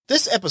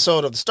This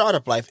episode of The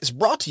Startup Life is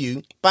brought to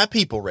you by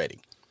People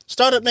Ready.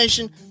 Startup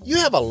Nation, you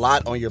have a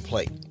lot on your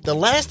plate. The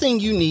last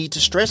thing you need to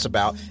stress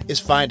about is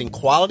finding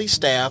quality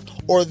staff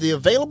or the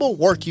available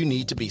work you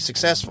need to be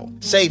successful.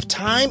 Save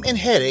time and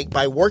headache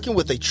by working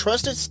with a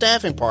trusted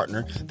staffing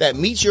partner that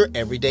meets your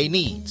everyday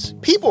needs.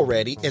 People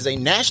Ready is a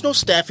national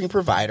staffing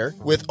provider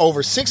with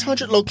over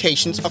 600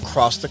 locations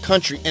across the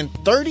country and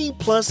 30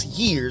 plus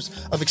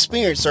years of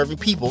experience serving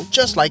people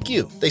just like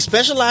you. They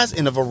specialize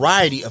in a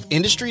variety of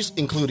industries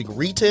including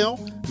retail,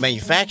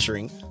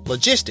 manufacturing,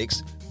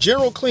 logistics,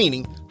 general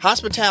cleaning,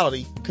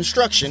 hospitality,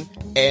 construction,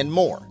 and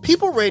more.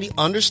 People Ready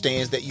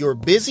understands that you're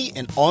busy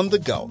and on the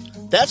go.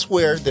 That's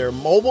where their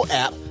mobile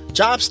app,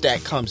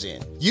 JobStack, comes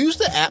in. Use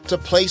the app to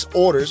place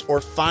orders or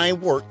find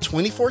work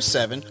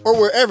 24/7 or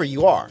wherever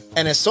you are.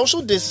 And as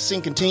social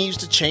distancing continues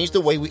to change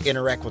the way we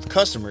interact with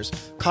customers,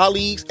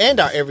 colleagues, and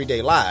our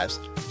everyday lives,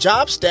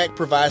 JobStack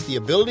provides the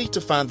ability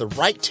to find the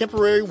right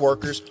temporary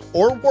workers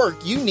or work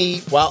you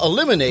need while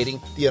eliminating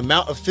the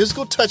amount of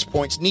physical touch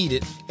points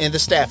needed in the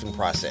staffing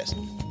process.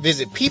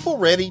 Visit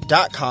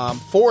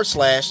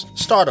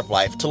peopleready.com/startup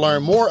life to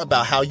learn more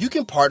about how you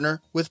can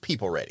partner with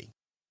People Ready.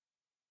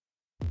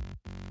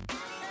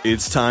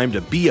 It's time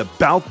to be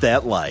about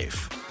that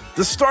life,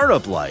 the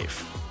startup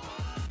life.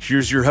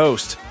 Here's your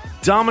host,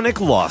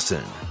 Dominic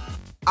Lawson.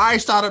 All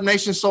right, Startup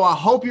Nation. So I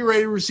hope you're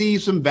ready to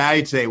receive some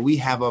value today. We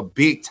have a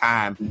big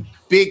time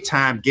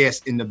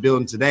guest in the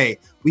building today.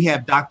 We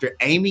have Dr.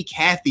 Amy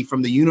Cathey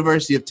from the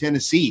University of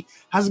Tennessee.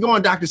 How's it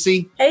going, Dr.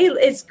 C? Hey,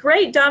 it's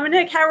great,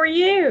 Dominic. How are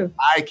you?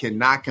 I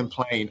cannot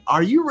complain.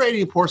 Are you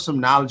ready to pour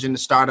some knowledge into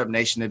Startup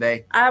Nation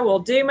today? I will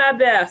do my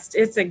best.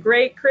 It's a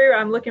great crew.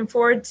 I'm looking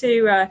forward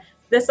to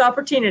this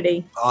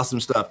opportunity. Awesome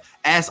stuff.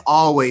 As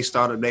always,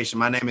 Startup Nation,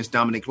 my name is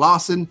Dominic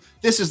Lawson.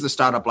 This is the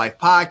Startup Life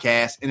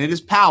Podcast, and it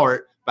is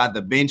powered by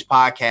the Bench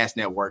Podcast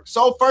Network.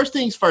 So first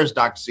things first,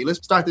 Dr. C,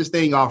 let's start this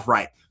thing off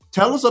right.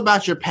 Tell us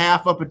about your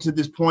path up until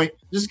this point.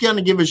 Just kind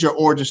of give us your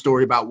origin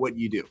story about what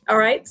you do. All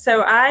right.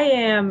 So I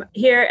am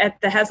here at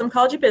the Haslam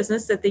College of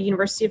Business at the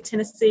University of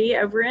Tennessee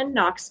over in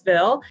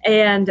Knoxville,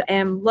 and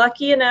am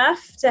lucky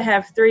enough to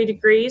have 3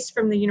 degrees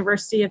from the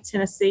University of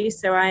Tennessee.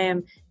 So I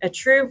am a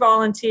true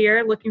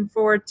volunteer. Looking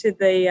forward to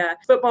the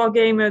football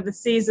game of the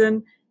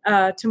season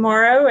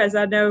tomorrow, as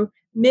I know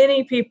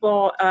many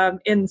people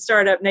in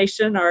Startup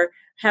Nation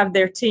have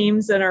their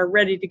teams and are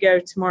ready to go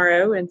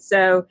tomorrow. And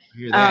so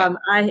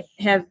I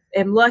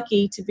am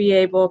lucky to be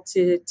able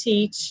to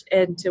teach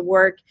and to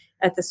work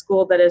at the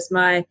school that is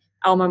my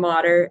alma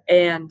mater,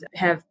 and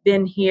have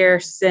been here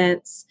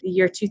since the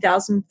year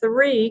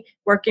 2003,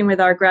 working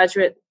with our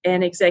graduate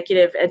and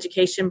executive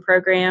education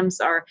programs,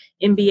 our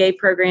MBA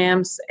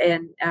programs,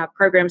 and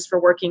programs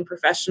for working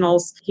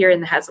professionals here in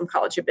the Haslam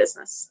College of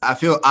Business. I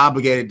feel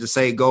obligated to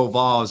say go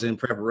Vols in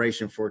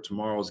preparation for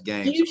tomorrow's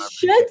game. You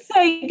should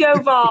say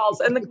go Vols,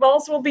 and the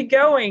Vols will be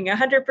going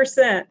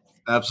 100%.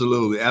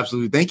 Absolutely.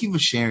 Absolutely. Thank you for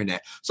sharing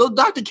that. So,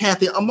 Dr.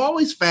 Cathey, I'm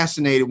always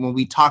fascinated when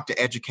we talk to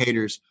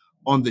educators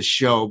on the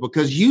show,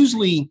 because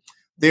usually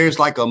there's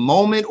like a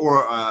moment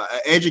or an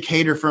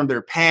educator from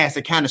their past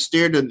that kind of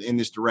steered in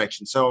this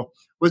direction. So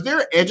was there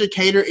an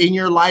educator in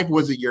your life?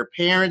 Was it your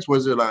parents?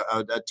 Was it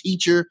a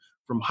teacher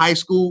from high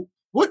school?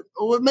 What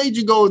made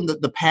you go in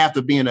the path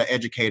of being an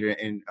educator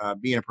and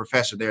being a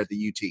professor there at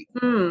the UT?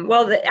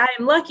 Well, I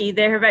am lucky.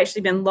 There have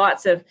actually been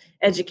lots of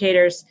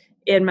educators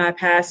in my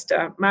past.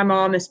 My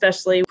mom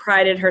especially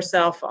prided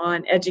herself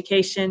on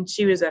education.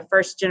 She was a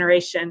first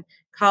generation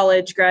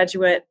college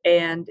graduate,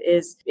 and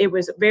it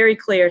was very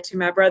clear to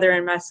my brother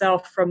and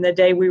myself from the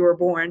day we were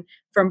born,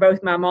 from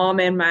both my mom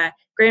and my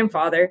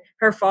grandfather,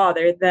 her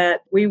father,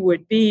 that we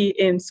would be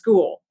in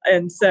school.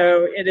 And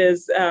so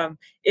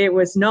it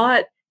was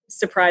not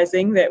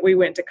surprising that we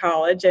went to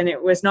college, and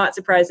it was not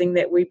surprising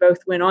that we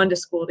both went on to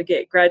school to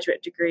get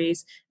graduate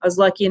degrees. I was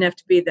lucky enough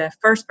to be the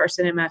first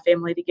person in my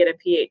family to get a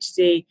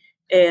PhD,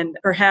 and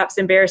perhaps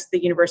embarrassed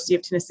the University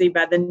of Tennessee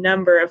by the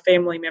number of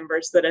family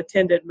members that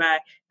attended my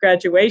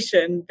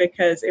graduation,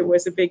 because it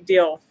was a big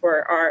deal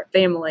for our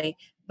family.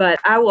 But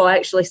I will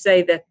actually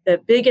say that the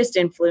biggest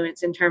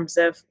influence in terms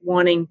of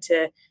wanting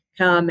to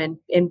come and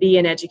be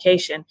in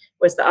education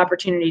was the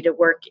opportunity to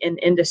work in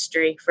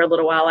industry for a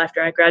little while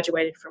after I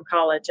graduated from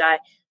college. I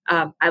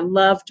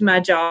loved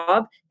my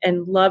job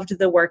and loved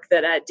the work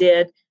that I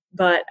did,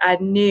 but I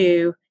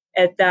knew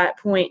at that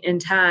point in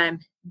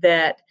time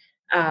that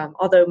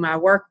although my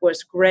work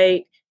was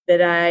great,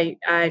 that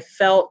I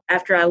felt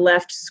after I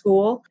left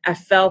school, I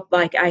felt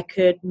like I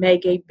could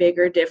make a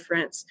bigger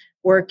difference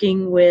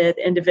working with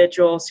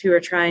individuals who are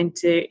trying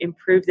to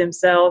improve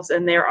themselves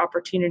and their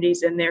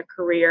opportunities in their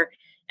career.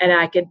 And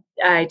I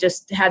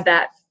just had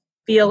that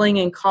feeling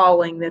and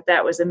calling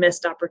that was a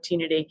missed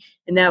opportunity.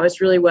 And that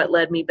was really what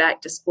led me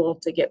back to school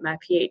to get my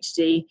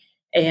PhD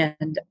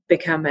and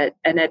become an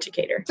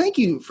educator. Thank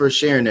you for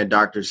sharing that,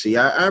 Dr. C.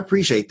 I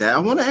appreciate that. I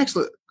want to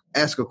actually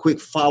ask a quick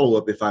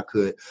follow-up if I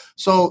could.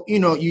 So,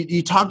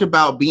 you talked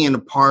about being a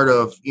part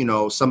of,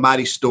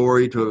 somebody's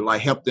story to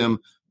like help them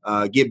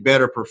get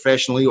better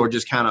professionally, or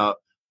just kind of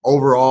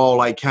overall,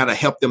 like kind of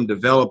help them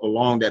develop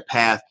along that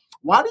path.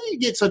 Why do you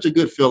get such a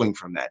good feeling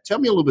from that? Tell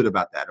me a little bit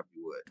about that, if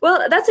you would.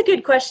 Well, that's a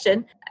good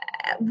question.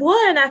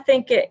 One, I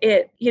think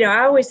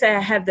I always say I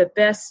have the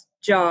best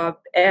job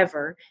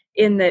ever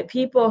in that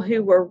people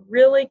who were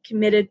really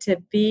committed to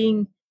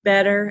being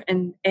better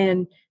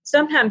and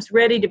sometimes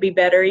ready to be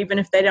better, even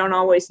if they don't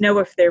always know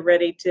if they're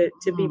ready to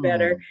be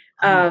better,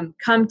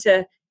 come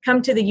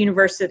to the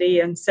university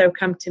and so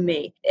come to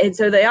me. And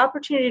so the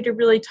opportunity to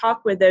really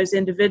talk with those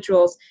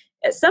individuals,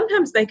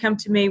 sometimes they come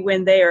to me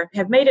when they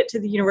have made it to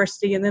the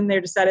university and then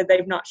they're decided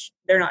they're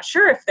not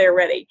sure if they're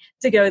ready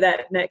to go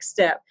that next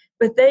step.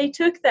 But they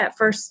took that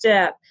first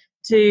step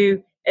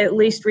to at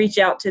least reach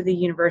out to the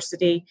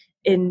university,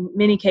 in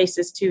many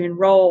cases to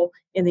enroll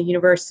in the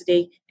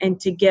university and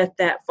to get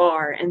that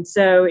far. And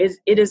so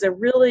it is a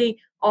really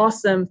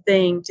awesome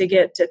thing to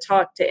get to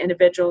talk to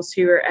individuals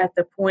who are at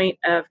the point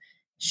of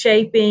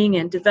shaping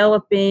and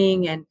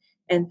developing and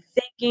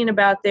thinking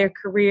about their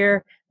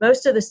career.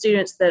 Most of the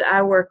students that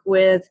I work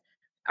with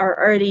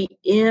are already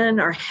in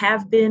or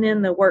have been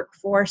in the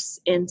workforce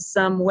in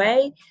some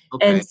way.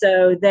 Okay. And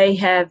so they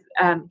have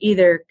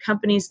either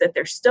companies that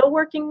they're still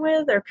working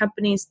with or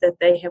companies that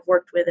they have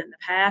worked with in the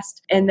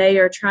past. And they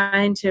are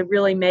trying to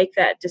really make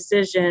that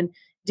decision.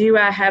 Do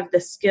I have the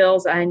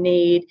skills I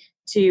need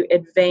to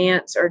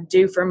advance or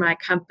do for my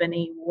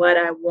company what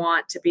I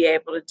want to be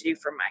able to do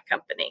for my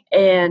company?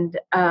 And,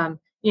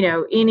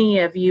 any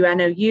of you, I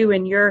know you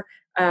and your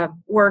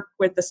work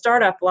with the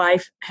startup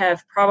life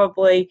have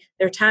probably,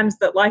 there are times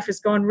that life is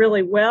going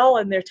really well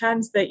and there are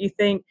times that you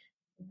think,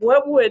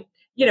 what would,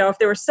 if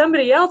there was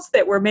somebody else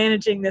that were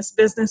managing this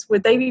business,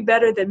 would they be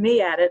better than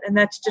me at it? And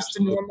that's just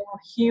a normal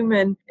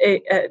human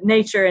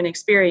nature and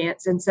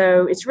experience. And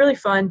so it's really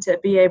fun to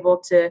be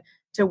able to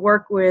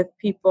work with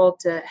people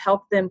to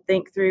help them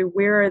think through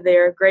where are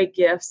their great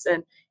gifts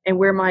and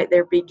where might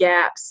there be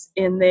gaps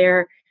in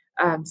their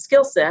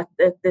skill set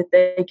that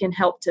they can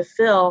help to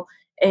fill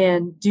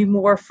and do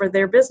more for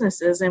their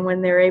businesses. And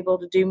when they're able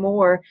to do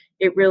more,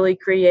 it really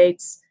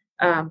creates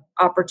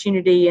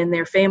opportunity in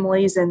their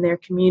families and their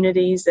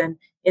communities and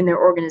in their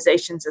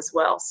organizations as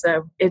well.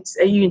 So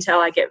you can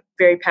tell I get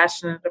very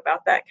passionate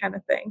about that kind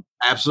of thing.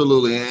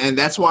 Absolutely. And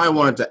that's why I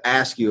wanted to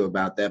ask you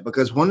about that,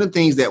 because one of the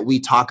things that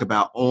we talk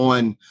about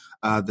on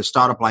the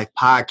Startup Life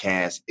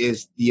podcast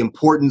is the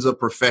importance of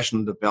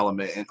professional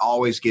development and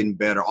always getting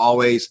better,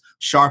 always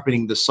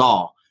sharpening the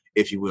saw,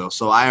 if you will.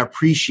 So I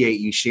appreciate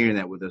you sharing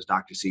that with us,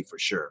 Dr. C, for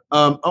sure.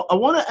 I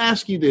want to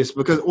ask you this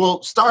because,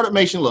 Startup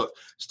Nation, look,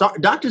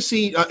 Dr.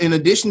 C, in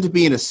addition to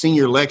being a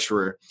senior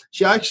lecturer,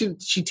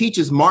 she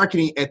teaches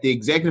marketing at the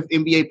Executive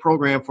MBA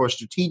program for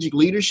strategic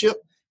leadership,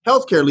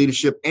 healthcare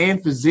leadership,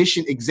 and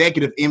physician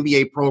executive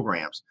MBA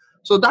programs.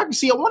 So, Dr.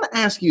 C, I want to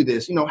ask you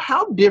this,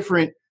 how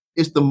different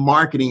is the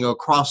marketing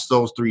across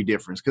those three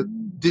disciplines?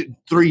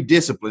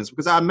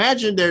 Because I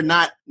imagine they're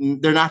not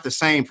the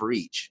same for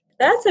each.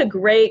 That's a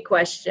great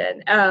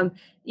question.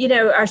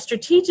 Our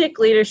strategic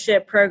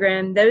leadership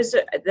program,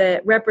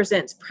 that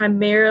represents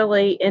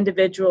primarily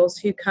individuals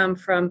who come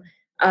from,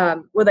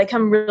 they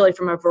come really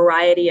from a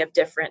variety of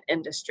different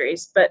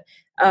industries, but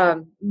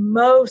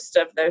most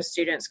of those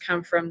students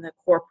come from the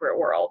corporate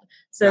world.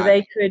 So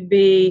They could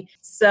be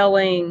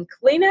selling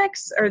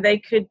Kleenex, or they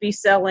could be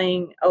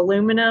selling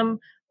aluminum,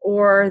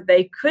 or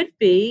they could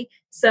be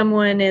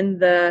someone in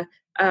the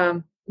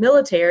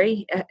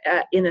military,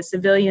 in the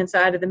civilian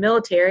side of the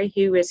military,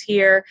 who is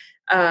here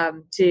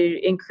to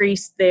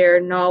increase their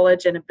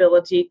knowledge and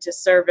ability to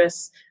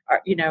service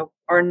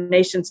our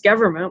nation's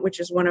government,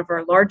 which is one of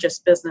our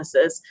largest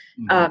businesses.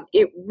 Mm-hmm.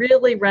 It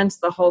really runs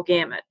the whole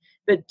gamut.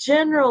 But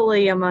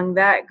generally among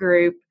that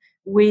group,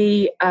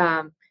 we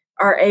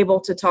are able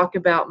to talk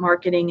about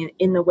marketing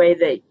in the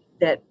way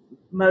that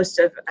most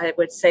of, I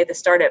would say, the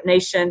startup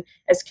nation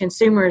as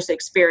consumers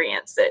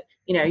experience it.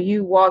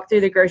 You walk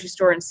through the grocery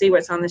store and see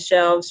what's on the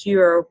shelves. You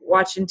are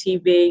watching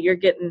TV. You're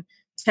getting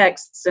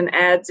texts and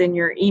ads in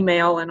your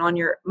email and on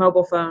your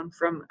mobile phone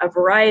from a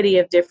variety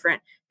of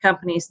different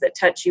companies that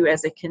touch you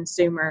as a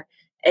consumer.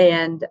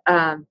 And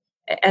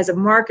as a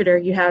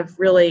marketer, you have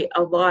really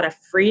a lot of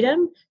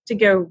freedom to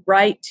go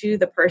right to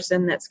the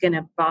person that's going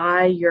to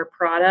buy your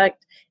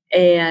product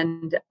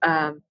and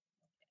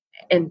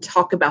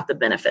talk about the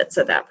benefits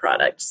of that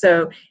product.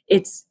 So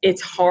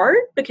it's hard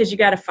because you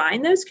got to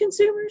find those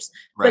consumers,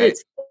 right. But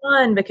it's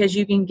fun because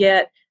you can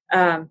get,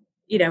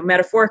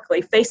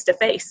 metaphorically face to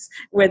face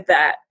with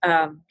that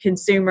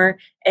consumer,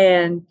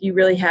 and you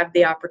really have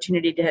the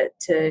opportunity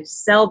to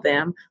sell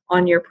them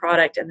on your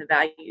product and the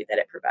value that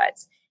it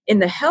provides. In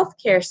the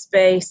healthcare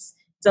space,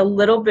 it's a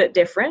little bit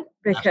different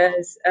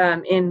because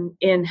in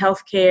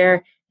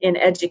healthcare, in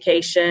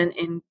education,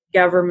 in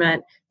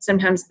government,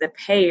 sometimes the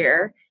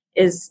payer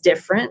is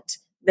different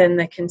than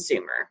the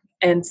consumer.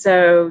 And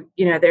so,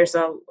 there's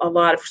a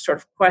lot of sort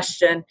of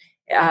question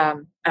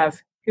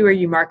of who are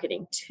you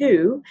marketing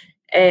to?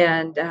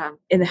 And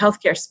in the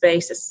healthcare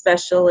space,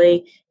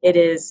 especially, it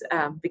is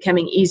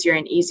becoming easier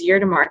and easier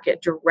to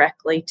market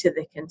directly to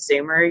the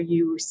consumer.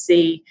 You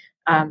see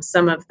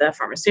some of the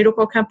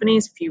pharmaceutical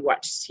companies. If you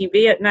watch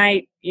TV at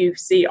night, you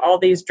see all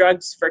these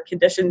drugs for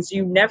conditions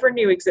you never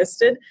knew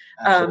existed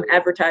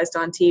advertised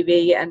on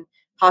TV, and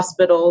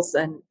hospitals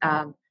and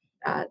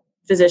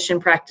physician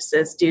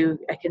practices do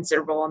a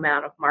considerable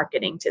amount of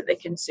marketing to the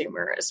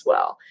consumer as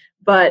well.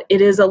 But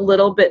it is a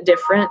little bit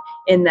different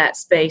in that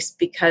space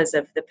because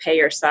of the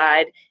payer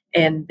side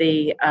and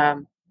the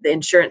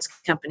insurance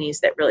companies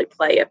that really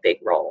play a big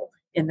role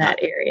in that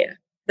area.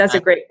 That's a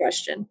great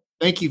question.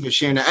 Thank you for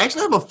sharing that. I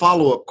actually have a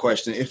follow-up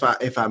question,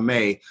 if I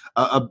may,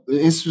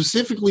 and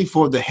specifically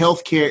for the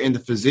healthcare and the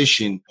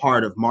physician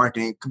part of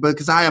marketing,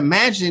 because I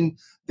imagine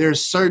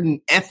there's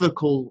certain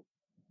ethical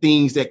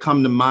things that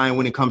come to mind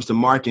when it comes to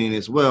marketing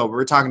as well.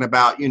 We're talking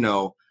about,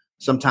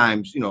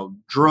 sometimes,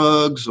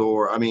 drugs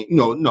or,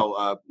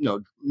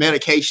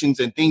 medications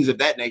and things of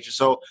that nature.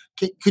 So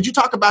could you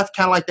talk about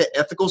kind of like the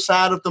ethical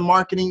side of the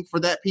marketing for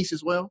that piece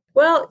as well?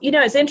 Well,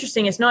 it's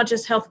interesting. It's not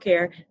just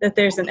healthcare that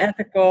there's an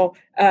ethical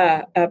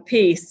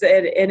piece,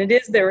 and it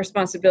is the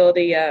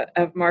responsibility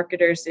of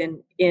marketers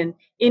in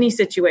any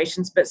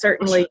situations, but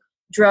certainly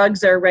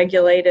drugs are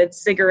regulated,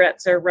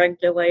 cigarettes are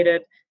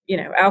regulated,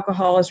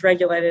 alcohol is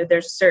regulated.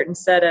 There's a certain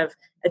set of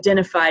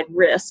identified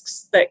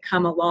risks that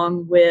come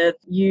along with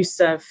use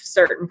of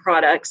certain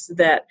products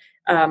that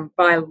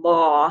by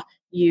law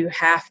you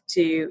have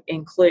to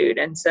include.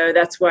 And so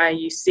that's why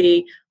you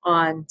see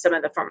on some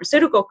of the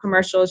pharmaceutical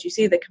commercials, you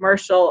see the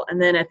commercial,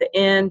 and then at the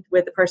end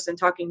with the person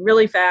talking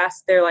really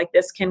fast, they're like,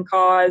 this can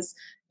cause,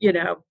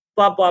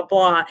 blah, blah,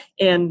 blah,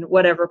 and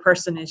whatever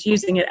person is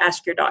using it,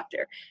 ask your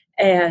doctor.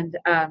 And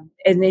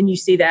then you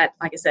see that,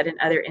 like I said, in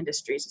other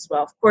industries as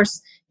well. Of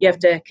course, you have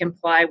to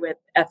comply with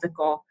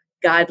ethical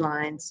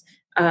guidelines.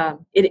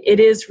 It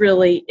is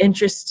really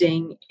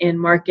interesting in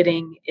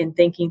marketing, in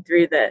thinking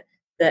through the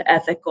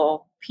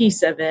ethical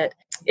piece of it.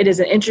 It is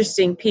an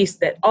interesting piece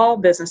that all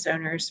business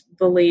owners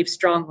believe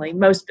strongly.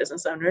 Most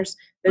business owners,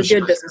 the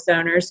good business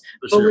owners,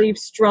 believe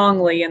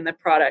strongly in the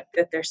product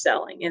that they're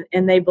selling,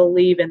 and they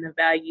believe in the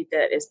value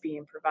that is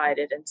being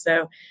provided. And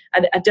so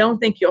I don't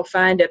think you'll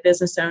find a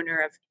business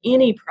owner of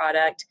any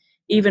product,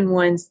 even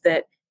ones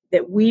that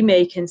we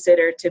may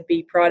consider to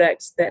be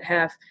products that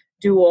have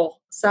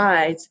dual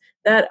sides,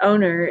 that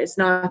owner is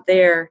not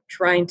there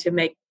trying to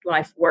make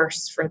life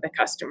worse for the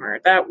customer.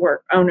 That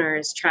owner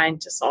is trying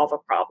to solve a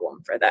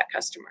problem for that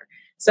customer.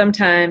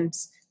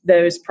 Sometimes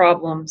those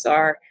problems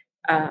are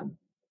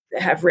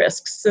have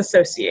risks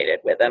associated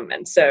with them,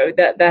 and so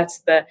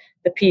that's the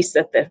piece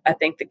that I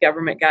think the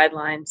government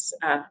guidelines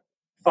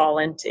fall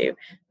into.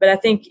 But I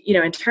think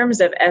in terms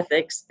of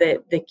ethics,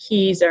 the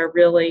keys are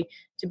really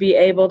to be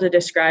able to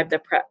describe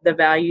the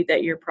value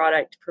that your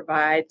product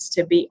provides,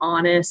 to be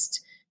honest,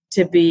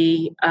 to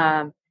be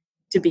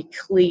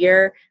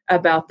clear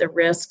about the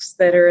risks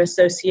that are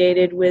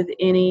associated with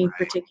any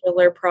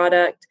particular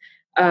product,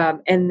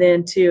 and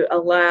then to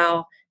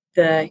allow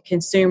the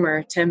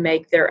consumer to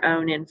make their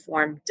own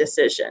informed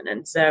decision.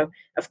 And so,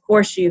 of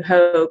course, you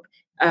hope,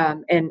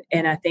 and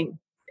I think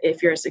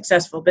if you're a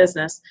successful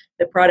business,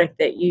 the product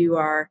that you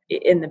are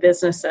in the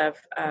business of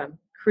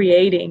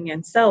creating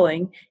and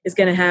selling is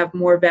going to have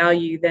more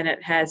value than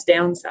it has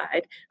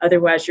downside.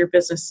 Otherwise, your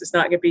business is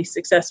not going to be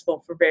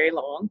successful for very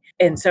long.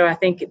 And so I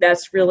think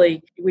that's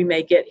really, we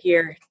may get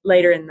here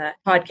later in the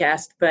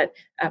podcast, but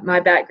my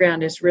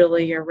background is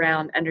really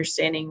around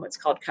understanding what's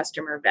called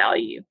customer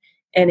value.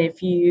 And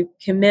if you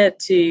commit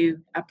to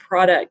a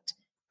product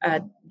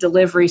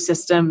delivery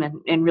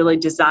system and really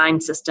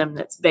design system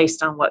that's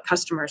based on what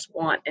customers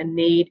want and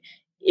need,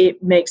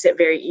 it makes it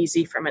very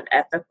easy from an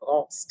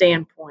ethical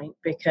standpoint,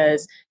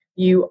 because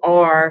you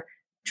are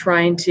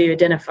trying to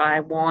identify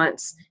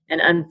wants and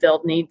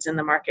unfilled needs in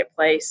the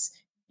marketplace.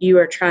 You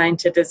are trying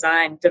to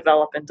design,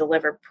 develop, and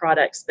deliver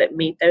products that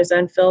meet those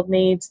unfilled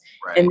needs.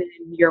 Right. And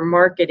then your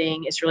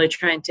marketing is really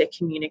trying to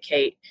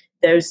communicate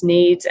those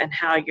needs and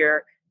how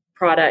your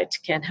product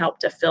can help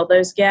to fill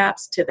those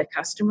gaps to the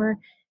customer.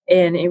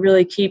 And it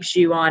really keeps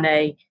you on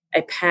a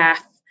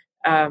path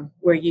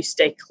where you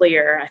stay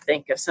clear, I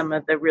think, of some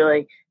of the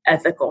really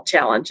ethical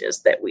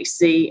challenges that we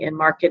see in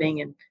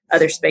marketing and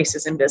other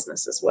spaces in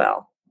business as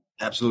well.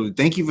 Absolutely.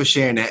 Thank you for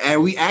sharing that.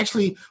 And we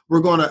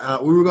were going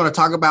to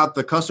talk about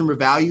the customer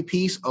value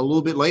piece a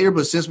little bit later,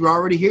 but since we're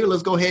already here,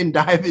 let's go ahead and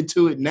dive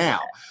into it now.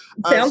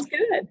 Sounds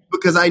good.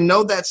 Because I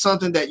know that's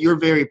something that you're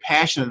very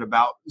passionate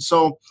about.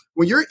 So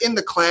when you're in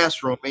the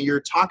classroom and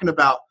you're talking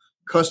about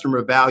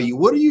customer value,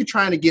 what are you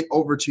trying to get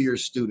over to your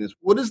students?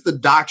 What is the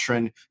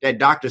doctrine that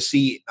Dr.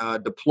 C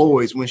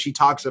deploys when she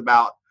talks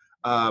about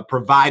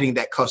providing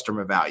that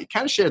customer value?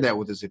 Kind of share that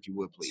with us, if you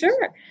would, please.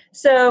 Sure.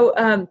 So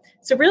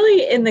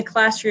really in the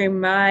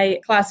classroom, my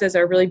classes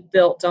are really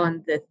built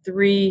on the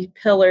 3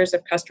 pillars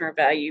of customer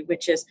value,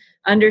 which is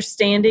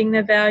understanding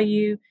the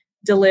value,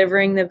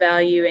 delivering the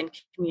value, and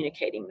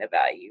communicating the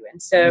value.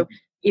 And so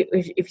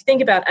if you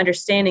think about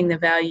understanding the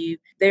value,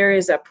 there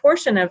is a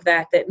portion of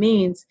that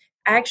means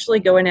actually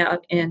going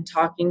out and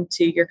talking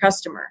to your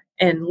customer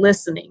and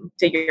listening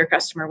to your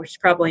customer, which is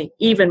probably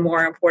even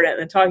more important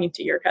than talking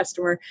to your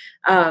customer.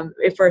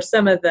 For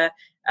some of the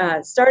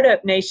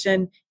startup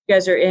nation, you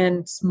guys are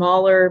in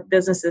smaller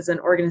businesses and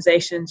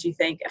organizations, you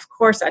think, of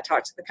course I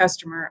talk to the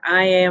customer.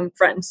 I am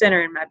front and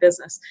center in my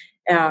business.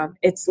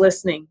 It's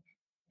listening,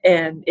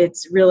 and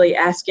it's really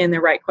asking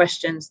the right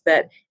questions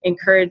that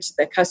encourage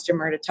the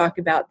customer to talk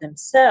about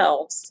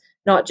themselves,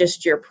 not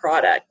just your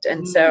product.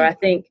 And so I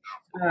think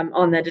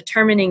on the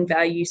determining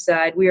value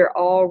side, we are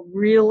all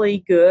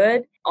really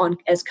good on,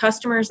 as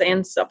customers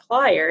and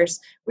suppliers,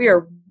 we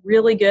are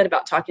really good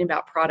about talking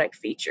about product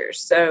features.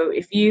 So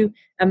if you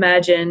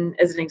imagine,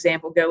 as an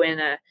example, go in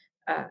a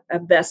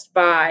Best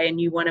Buy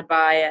and you want to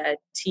buy a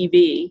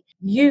TV,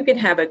 you can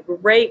have a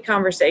great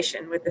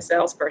conversation with the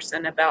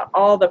salesperson about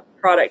all the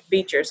product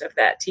features of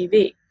that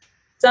TV.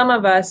 Some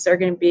of us are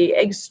going to be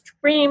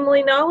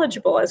extremely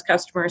knowledgeable as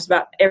customers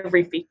about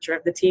every feature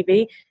of the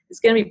TV. It's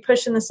going to be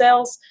pushing the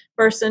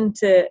salesperson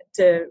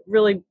to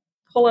really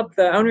pull up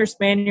the owner's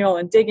manual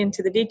and dig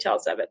into the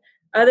details of it.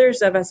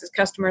 Others of us as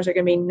customers are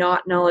going to be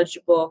not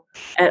knowledgeable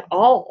at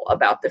all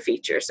about the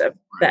features of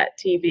that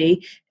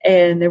TV,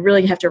 and they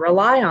really have to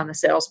rely on the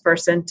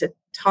salesperson to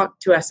talk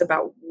to us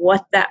about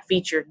what that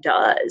feature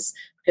does,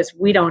 because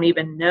we don't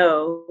even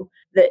know.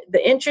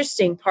 The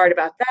interesting part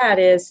about that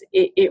is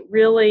it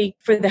really,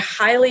 for the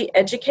highly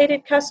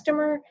educated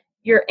customer,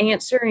 you're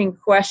answering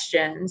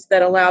questions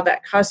that allow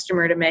that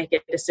customer to make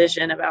a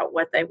decision about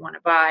what they want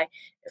to buy.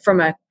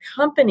 From a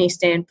company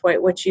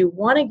standpoint, what you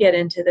want to get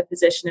into the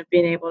position of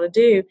being able to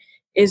do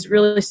is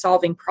really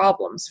solving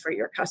problems for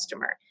your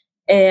customer.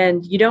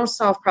 And you don't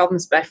solve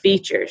problems by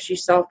features. You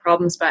solve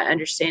problems by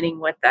understanding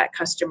what that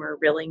customer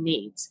really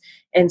needs.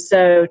 And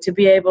so to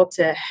be able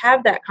to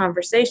have that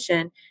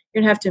conversation,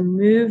 you're going to have to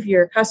move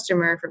your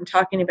customer from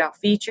talking about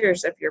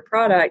features of your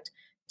product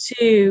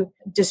to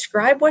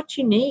describe what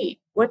you need,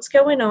 what's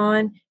going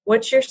on,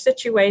 what's your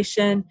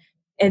situation,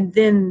 and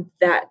then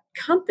that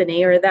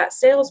company or that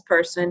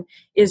salesperson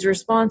is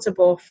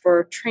responsible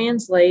for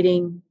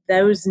translating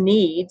those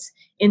needs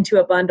into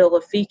a bundle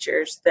of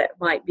features that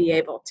might be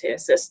able to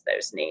assist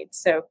those needs.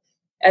 So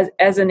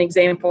as an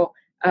example,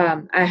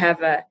 I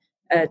have a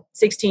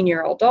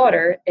 16-year-old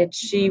daughter, and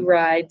she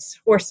rides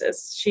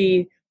horses.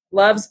 She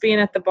loves being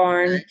at the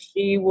barn.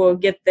 She will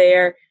get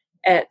there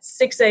at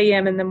 6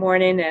 a.m. in the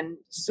morning and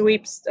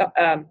sweeps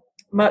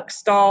muck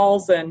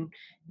stalls, and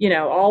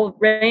all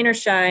rain or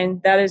shine,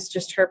 that is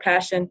just her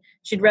passion.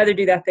 She'd rather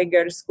do that than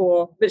go to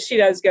school, but she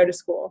does go to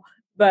school.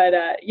 But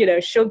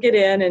she'll get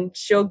in and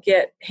she'll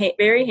get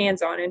very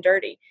hands-on and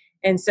dirty.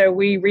 And so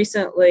we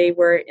recently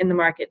were in the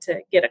market to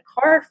get a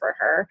car for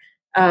her,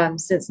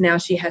 since now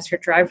she has her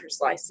driver's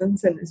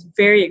license and is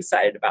very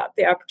excited about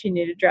the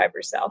opportunity to drive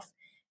herself.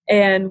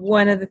 And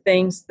one of the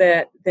things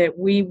that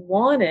we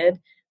wanted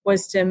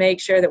was to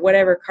make sure that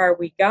whatever car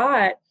we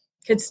got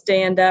could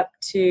stand up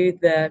to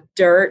the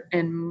dirt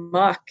and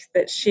muck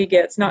that she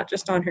gets, not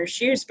just on her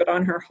shoes, but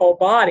on her whole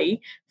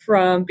body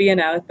from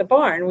being out at the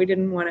barn. We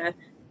didn't want to,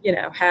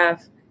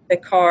 have the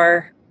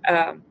car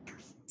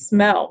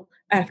smell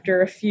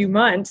after a few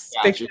months.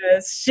 Gotcha.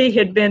 Because she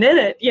had been in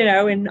it,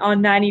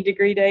 on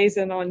 90-degree days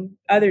and on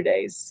other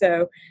days.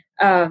 So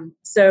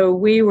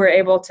we were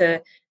able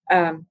to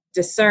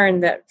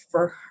discern that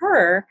for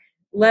her,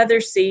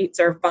 leather seats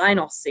or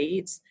vinyl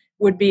seats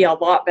would be a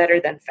lot better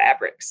than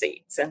fabric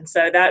seats. And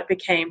so that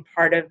became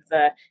part of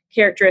the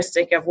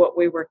characteristic of what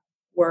we were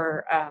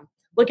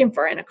looking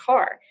for in a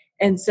car.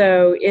 And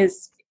so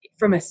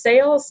from a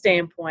sales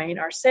standpoint,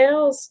 our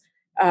sales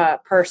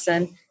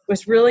person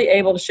was really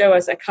able to show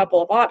us a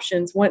couple of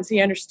options once he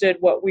understood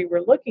what we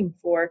were looking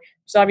for.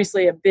 There's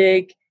obviously a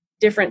big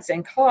difference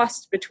in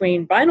cost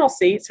between vinyl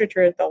seats, which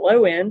are at the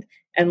low end,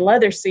 and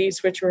leather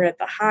seats, which were at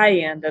the high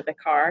end of the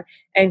car,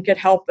 and could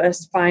help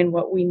us find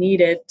what we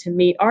needed to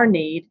meet our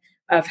need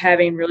of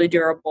having really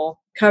durable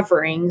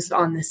coverings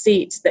on the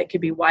seats that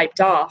could be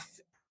wiped off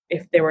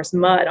if there was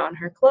mud on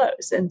her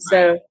clothes. And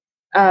so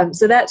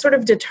that sort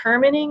of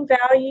determining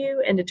value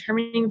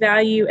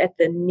at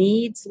the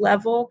needs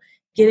level,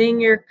 getting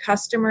your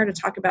customer to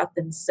talk about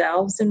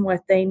themselves and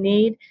what they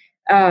need,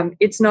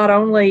 it's not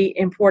only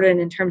important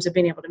in terms of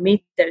being able to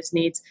meet those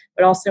needs,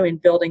 but also in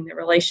building the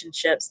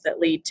relationships that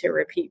lead to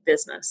repeat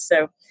business.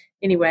 So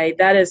anyway,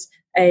 that is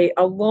a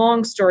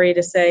long story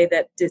to say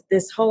that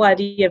this whole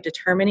idea of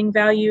determining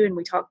value, and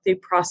we talked through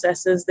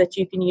processes that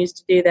you can use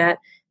to do that.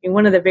 And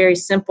one of the very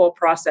simple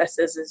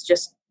processes is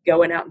just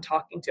going out and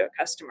talking to a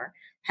customer,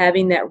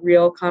 having that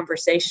real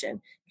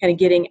conversation, kind of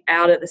getting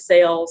out of the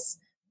sales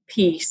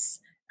piece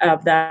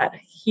of that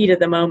heat of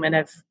the moment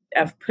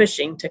of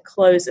pushing to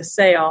close a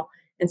sale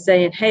and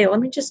saying, hey,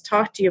 let me just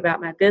talk to you about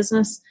my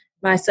business,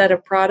 my set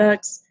of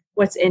products,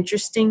 what's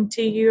interesting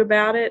to you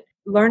about it,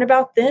 learn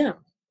about them.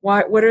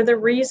 What are the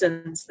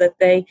reasons that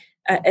they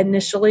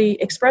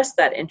initially expressed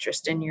that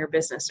interest in your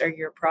business or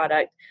your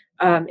product?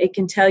 It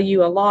can tell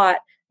you a lot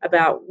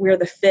about where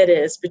the fit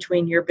is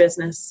between your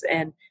business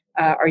and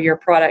or your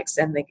products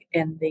and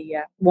the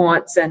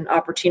wants and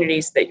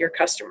opportunities that your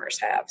customers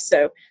have.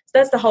 So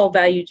that's the whole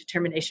value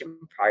determination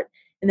part.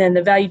 And then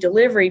the value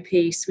delivery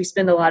piece, we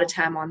spend a lot of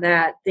time on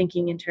that,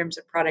 thinking in terms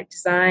of product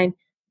design,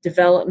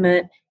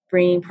 development,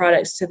 bringing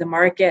products to the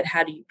market?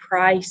 How do you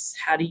price?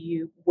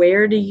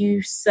 Where do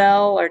you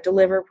sell or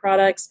deliver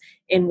products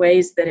in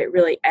ways that it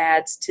really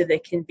adds to the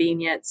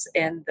convenience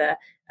and the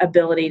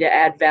ability to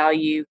add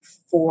value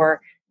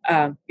for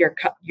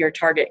your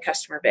target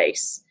customer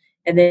base?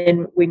 And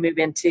then we move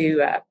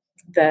into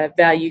the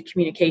value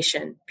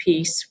communication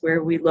piece,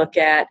 where we look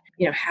at,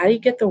 how do you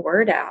get the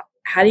word out?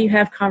 How do you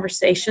have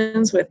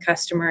conversations with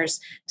customers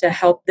to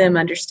help them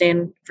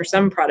understand, for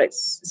some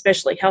products,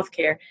 especially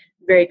healthcare,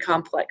 very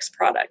complex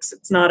products.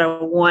 It's not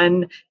a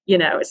one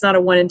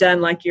and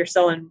done like you're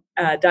selling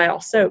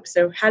Dial soap.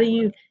 So how do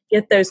you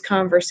get those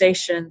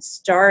conversations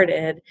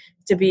started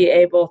to be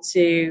able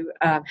to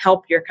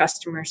help your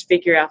customers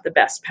figure out the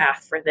best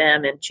path for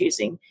them in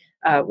choosing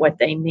what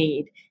they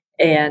need?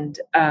 And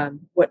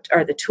what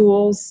are the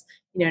tools,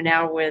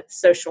 now with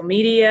social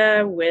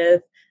media,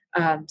 with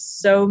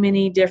so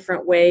many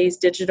different ways,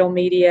 digital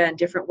media and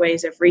different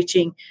ways of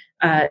reaching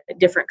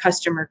different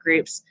customer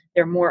groups.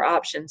 There are more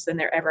options than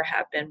there ever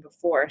have been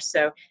before.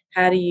 So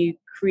how do you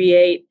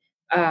create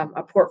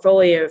a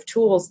portfolio of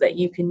tools that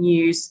you can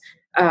use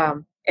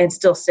and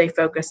still stay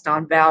focused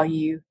on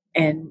value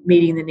and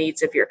meeting the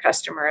needs of your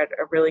customer at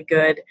a really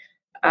good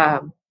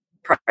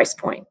price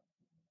point?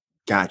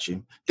 Got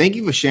you. Thank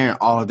you for sharing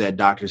all of that,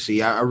 Dr.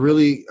 C. I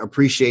really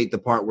appreciate the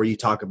part where you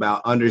talk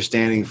about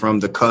understanding from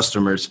the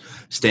customer's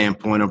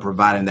standpoint and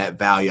providing that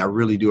value. I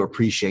really do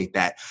appreciate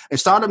that. And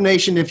Startup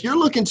Nation, if you're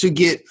looking to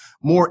get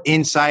more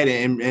insight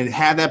and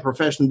have that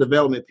professional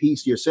development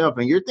piece yourself,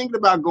 and you're thinking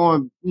about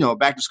going,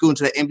 back to school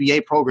into the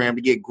MBA program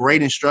to get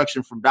great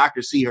instruction from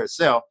Dr. C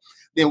herself,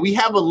 then we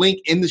have a link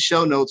in the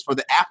show notes for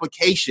the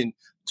application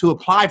to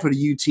apply for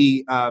the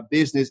UT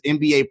Business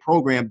MBA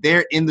program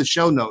there in the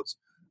show notes.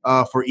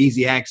 For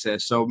easy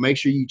access. So make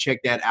sure you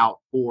check that out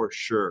for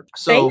sure.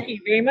 So, thank you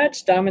very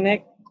much,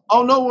 Dominic.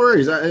 Oh, no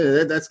worries.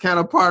 That's kind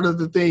of part of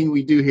the thing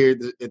we do here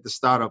at the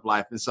Startup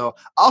Life. And so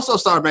also,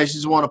 Startup Nation,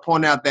 just want to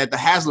point out that the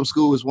Haslam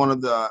School is one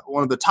of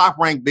the top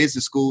ranked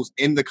business schools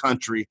in the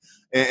country,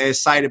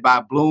 as cited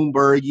by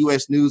Bloomberg,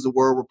 U.S. News and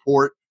World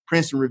Report,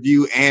 Princeton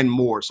Review, and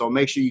more. So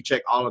make sure you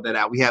check all of that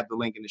out. We have the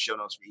link in the show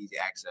notes for easy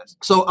access.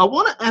 So I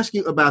want to ask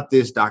you about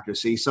this, Dr.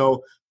 C.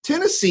 So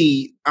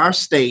Tennessee, our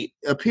state,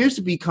 appears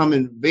to be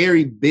becoming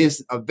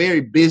a very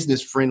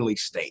business-friendly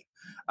state.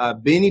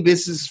 Many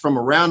businesses from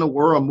around the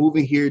world are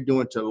moving here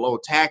due to low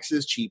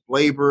taxes, cheap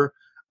labor.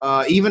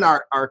 Even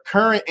our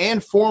current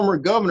and former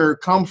governor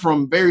come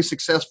from very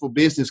successful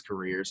business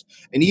careers.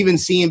 And even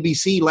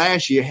CNBC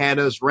last year had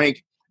us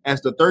ranked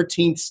as the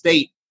 13th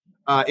state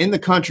in the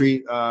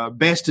country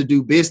best to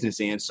do business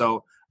in.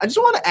 So I just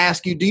want to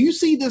ask you, do you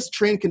see this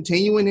trend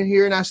continuing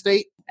here in our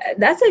state?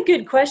 That's a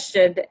good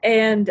question.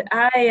 And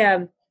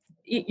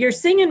you're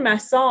singing my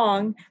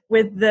song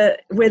with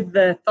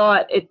the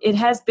thought. It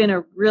has been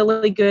a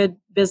really good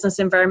business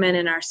environment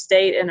in our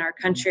state and our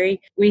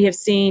country. We have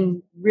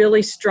seen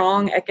really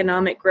strong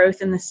economic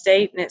growth in the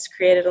state, and it's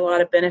created a lot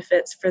of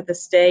benefits for the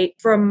state.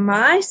 From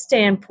my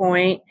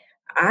standpoint,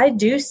 I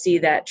do see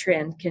that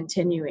trend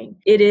continuing.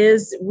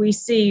 We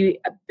see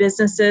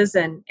businesses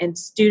and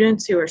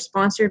students who are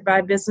sponsored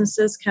by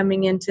businesses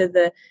coming into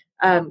the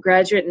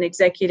graduate and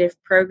executive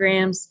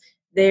programs.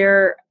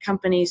 Their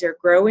companies are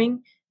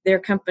growing. Their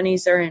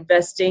companies are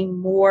investing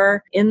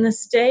more in the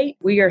state.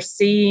 We are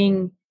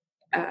seeing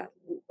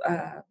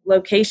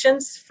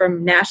locations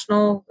from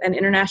national and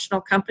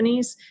international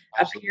companies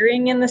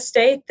appearing in the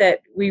state that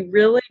we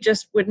really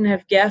just wouldn't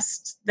have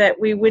guessed that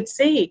we would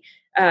see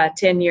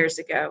 10 years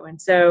ago. And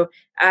so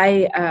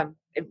I am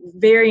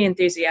very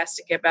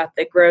enthusiastic about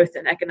the growth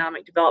and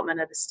economic development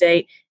of the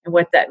state and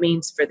what that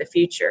means for the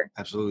future.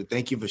 Absolutely.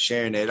 Thank you for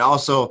sharing that. It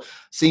also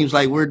seems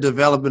like we're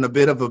developing a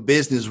bit of a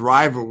business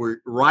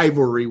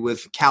rivalry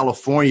with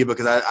California,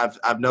 because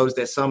I've noticed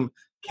that some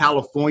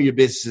California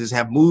businesses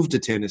have moved to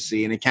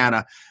Tennessee, and it kind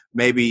of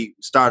maybe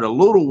started a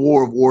little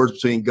war of words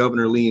between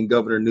Governor Lee and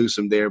Governor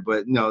Newsom there.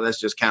 But no, that's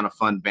just kind of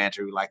fun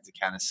banter we like to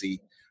kind of see.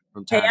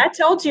 Hey, I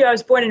told you I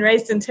was born and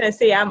raised in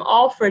Tennessee. I'm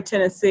all for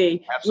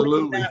Tennessee.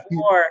 Absolutely.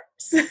 War.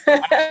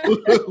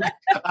 Absolutely.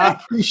 I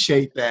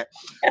appreciate that.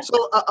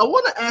 So I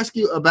want to ask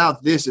you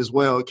about this as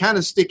well, kind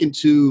of sticking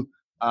to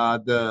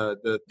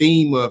the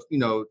theme of,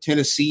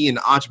 Tennessee and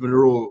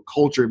entrepreneurial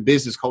culture and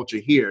business culture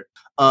here.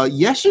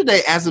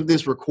 Yesterday, as of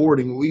this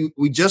recording,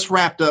 we just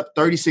wrapped up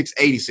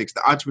 3686,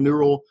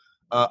 the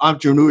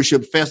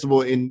Entrepreneurship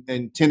Festival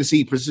in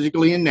Tennessee,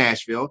 particularly in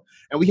Nashville.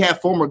 And we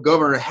have former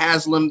Governor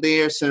Haslam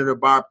there, Senator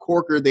Bob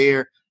Corker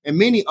there, and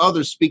many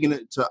others speaking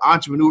to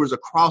entrepreneurs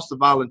across the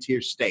volunteer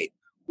state.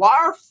 Why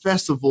are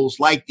festivals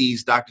like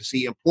these, Dr.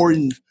 C,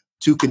 important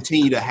to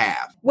continue to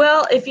have?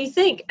 Well, if you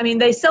think,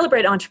 they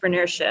celebrate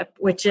entrepreneurship,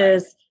 which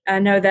is, I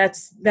know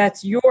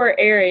that's your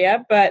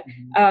area, but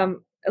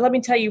let me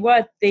tell you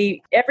what,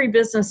 every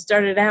business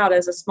started out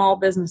as a small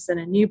business and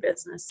a new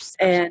business.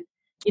 And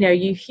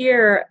you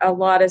hear a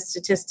lot of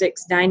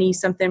statistics,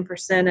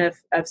 90-something%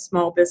 of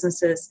small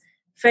businesses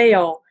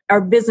fail,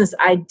 or business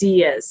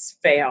ideas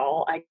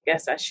fail, I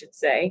guess I should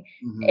say.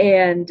 Mm-hmm.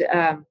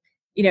 And,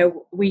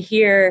 we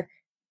hear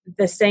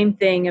the same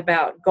thing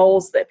about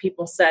goals that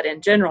people set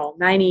in general.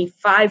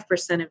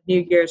 95% of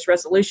New Year's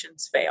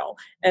resolutions fail.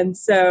 And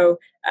so,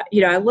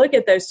 I look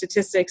at those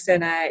statistics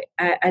and I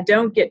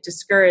don't get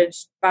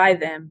discouraged by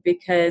them,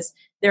 because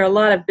there are a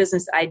lot of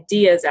business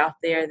ideas out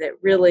there that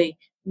really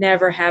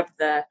never have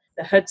the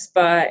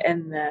chutzpah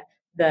and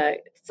the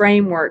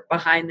framework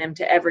behind them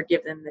to ever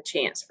give them the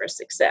chance for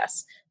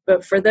success.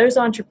 But for those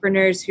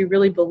entrepreneurs who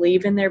really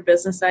believe in their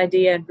business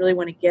idea and really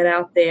want to get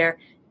out there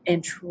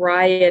and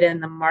try it in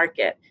the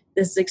market,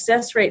 the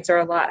success rates are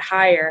a lot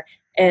higher.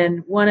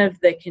 And one of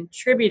the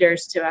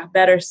contributors to a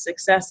better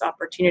success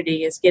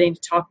opportunity is getting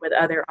to talk with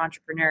other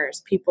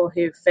entrepreneurs, people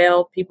who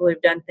failed, people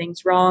who've done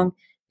things wrong,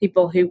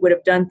 people who would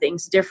have done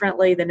things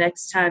differently the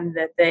next time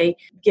that they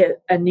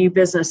get a new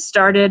business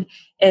started.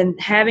 And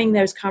having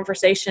those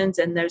conversations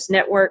and those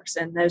networks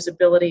and those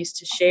abilities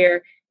to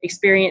share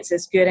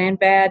experiences, good and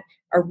bad,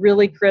 are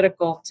really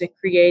critical to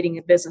creating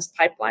a business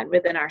pipeline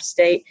within our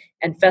state.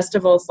 And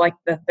festivals like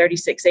the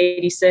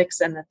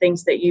 3686 and the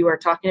things that you are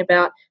talking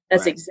about,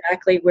 that's right.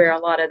 Exactly where a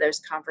lot of those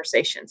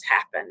conversations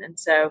happen. And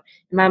so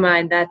in my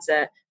mind, that's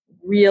a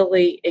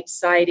really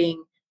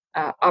exciting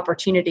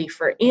opportunity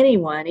for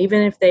anyone,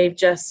 even if they've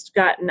just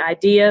gotten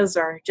ideas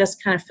or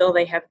just kind of feel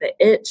they have the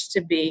itch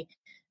to be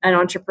an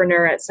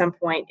entrepreneur at some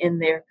point in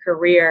their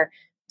career,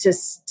 to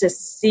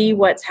see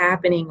what's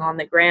happening on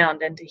the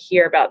ground and to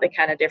hear about the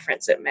kind of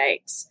difference it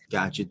makes.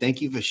 Gotcha.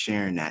 Thank you for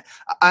sharing that.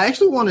 I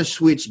actually want to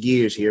switch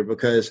gears here,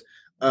 because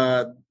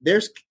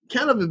there's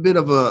kind of a bit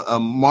of a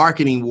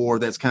marketing war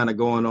that's kind of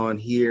going on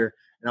here,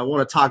 and I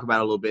want to talk about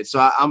it a little bit.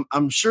 So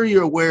I'm sure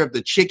you're aware of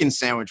the chicken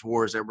sandwich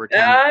wars that we're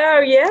kind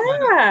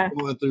of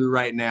going through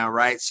right now,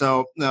 right?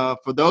 So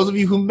for those of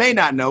you who may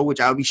not know, which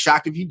I would be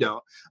shocked if you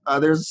don't,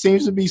 there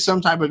seems to be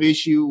some type of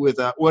issue with,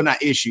 well,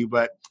 not issue,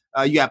 but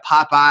you have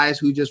Popeyes,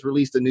 who just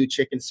released a new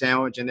chicken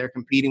sandwich, and they're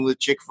competing with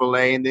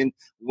Chick-fil-A, and then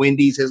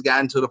Wendy's has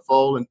gotten to the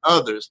fold, and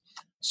others.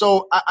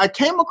 So I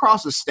came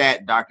across a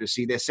stat, Dr.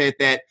 C, that said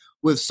that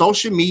with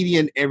social media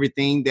and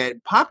everything,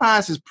 that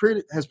Popeyes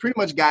has pretty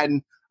much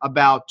gotten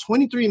about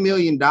 $23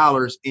 million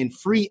in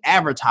free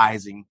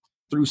advertising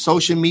through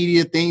social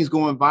media, things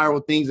going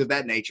viral, things of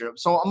that nature.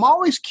 So I'm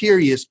always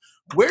curious,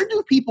 where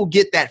do people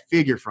get that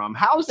figure from?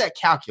 How is that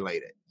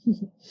calculated?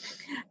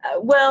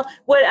 Well,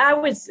 what I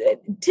would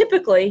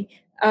typically,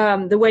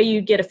 the way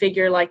you get a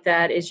figure like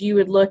that is you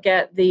would look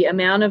at the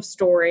amount of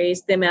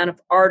stories, the amount of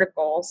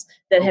articles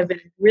that have been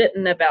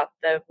written about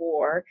the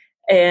war,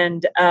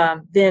 and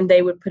then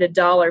they would put a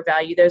dollar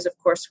value. Those, of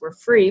course, were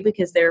free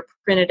because they were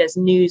printed as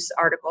news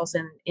articles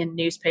in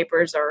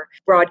newspapers or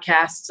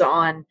broadcasts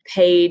on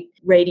paid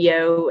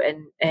radio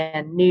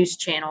and news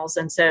channels.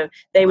 And so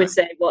they would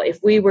say, well, if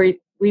we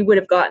would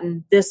have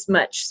gotten this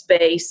much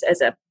space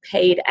as a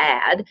paid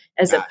ad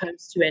as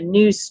opposed to a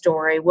news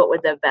story, what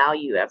would the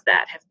value of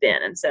that have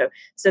been? And so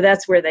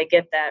that's where they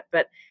get that.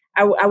 But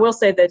I will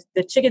say that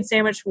the chicken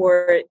sandwich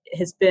war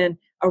has been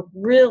a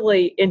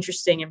really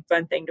interesting and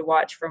fun thing to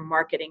watch from a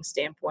marketing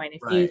standpoint.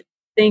 If you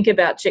think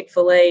about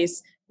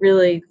Chick-fil-A's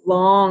really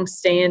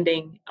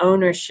long-standing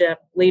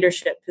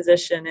leadership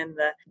position in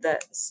the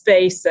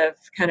space of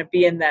kind of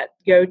being that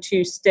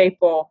go-to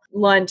staple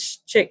lunch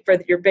for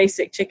your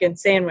basic chicken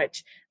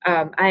sandwich,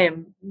 I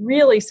am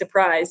really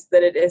surprised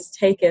that it has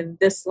taken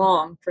this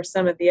long for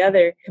some of the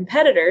other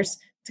competitors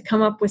to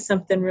come up with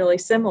something really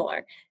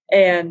similar.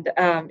 And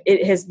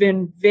it has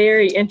been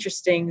very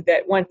interesting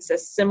that once a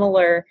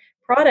similar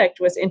product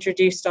was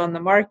introduced on the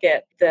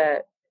market,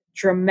 the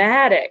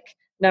dramatic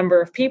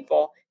number of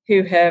people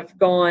who have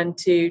gone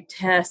to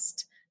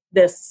test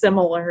this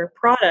similar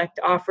product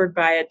offered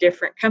by a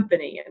different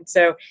company. And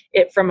so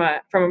it from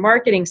a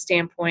marketing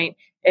standpoint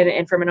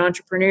and from an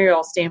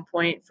entrepreneurial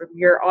standpoint from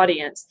your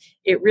audience,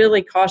 it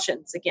really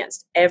cautions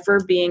against ever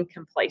being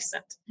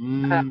complacent.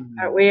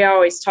 We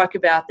always talk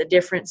about the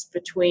difference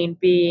between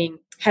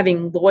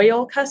having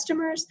loyal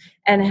customers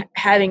and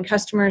having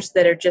customers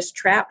that are just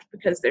trapped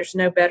because there's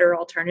no better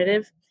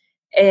alternative.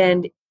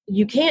 And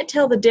you can't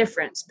tell the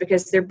difference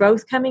because they're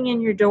both coming in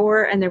your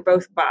door and they're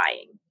both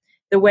buying.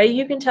 The way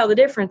you can tell the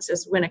difference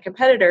is when a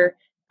competitor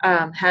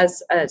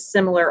has a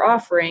similar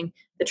offering,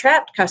 the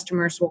trapped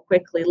customers will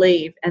quickly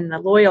leave and the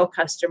loyal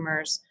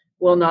customers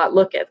will not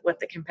look at what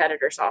the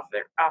competitor's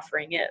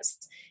offering is.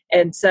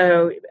 And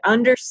so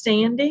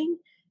understanding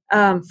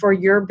for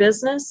your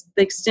business,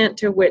 the extent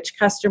to which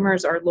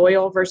customers are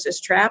loyal versus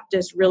trapped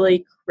is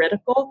really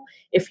critical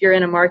if you're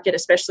in a market,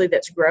 especially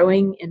that's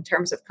growing in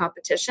terms of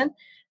competition,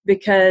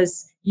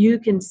 because you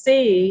can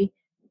see,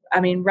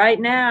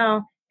 right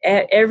now,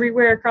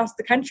 everywhere across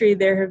the country,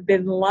 there have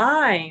been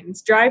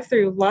lines,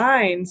 drive-through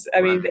lines.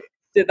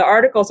 The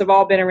articles have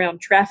all been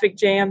around traffic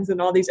jams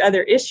and all these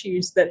other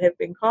issues that have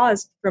been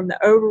caused from the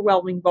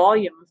overwhelming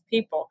volume of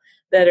people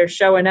that are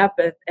showing up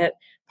at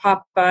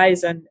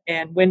Popeyes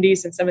and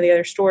Wendy's and some of the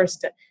other stores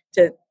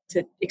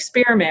to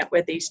experiment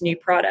with these new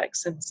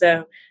products. And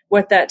so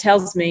what that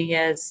tells me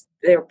is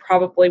there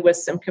probably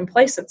was some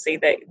complacency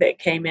that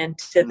came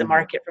into the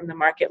market from the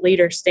market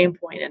leader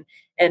standpoint.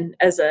 And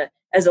as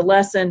a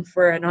lesson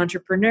for an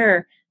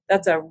entrepreneur,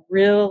 that's a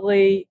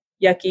really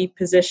yucky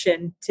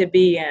position to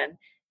be in.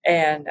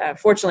 And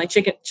fortunately,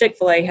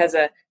 Chick-fil-A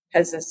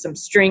has some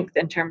strength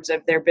in terms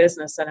of their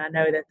business, and I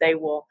know that they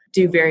will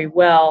do very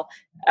well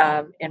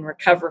and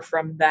recover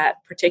from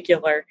that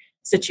particular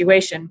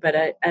situation. But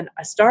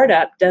a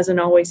startup doesn't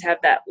always have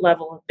that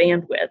level of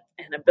bandwidth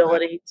and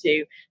ability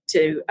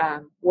to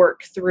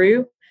work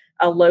through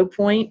a low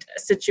point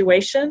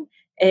situation.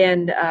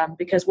 And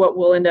because what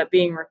will end up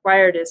being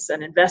required is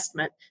an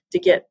investment to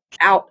get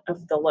out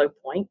of the low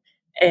point.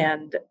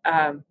 And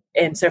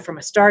so from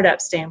a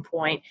startup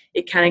standpoint,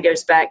 it kind of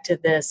goes back to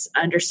this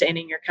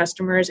understanding your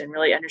customers and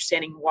really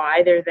understanding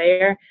why they're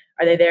there.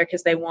 Are they there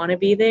because they want to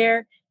be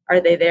there?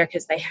 Are they there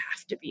because they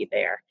have to be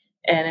there?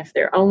 And if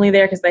they're only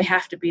there because they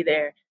have to be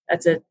there,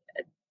 that's a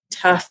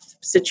tough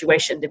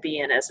situation to be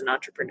in as an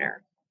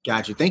entrepreneur.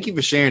 Gotcha. Thank you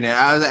for sharing that.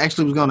 I was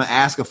going to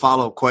ask a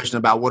follow-up question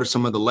about what are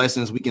some of the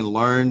lessons we can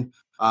learn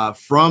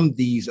from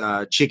these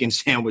chicken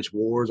sandwich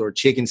wars or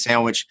chicken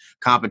sandwich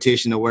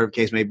competition or whatever the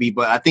case may be.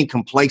 But I think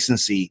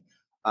complacency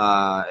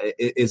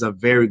is a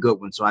very good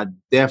one. So I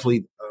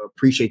definitely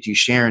appreciate you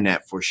sharing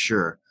that for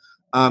sure.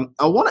 I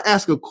want to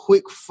ask a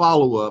quick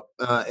follow-up,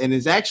 and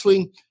it's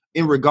actually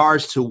in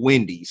regards to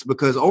Wendy's,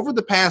 because over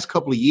the past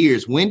couple of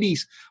years,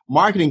 Wendy's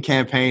marketing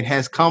campaign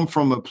has come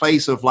from a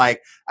place of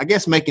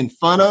making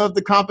fun of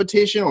the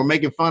competition or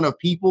making fun of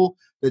people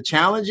that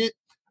challenge it.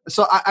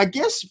 So I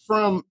guess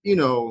from,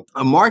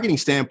 a marketing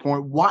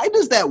standpoint, why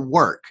does that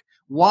work?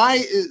 Why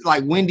is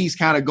Wendy's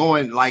kind of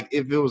going,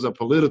 if it was a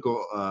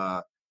political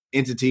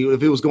entity,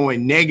 if it was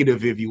going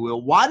negative, if you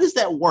will, why does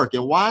that work?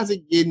 And why is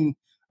it getting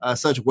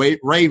such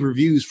rave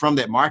reviews from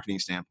that marketing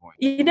standpoint?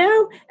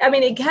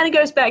 It kind of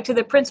goes back to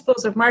the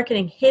principles of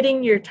marketing,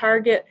 hitting your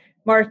target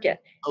market.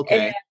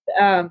 Okay.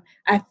 And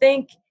I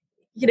think,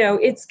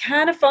 it's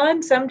kind of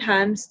fun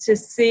sometimes to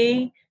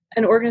see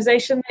an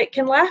organization that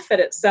can laugh at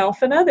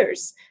itself and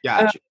others.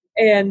 Gotcha.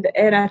 And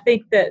I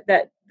think that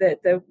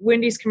the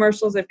Wendy's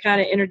commercials have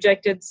kind of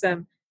interjected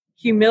some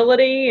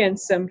humility and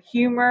some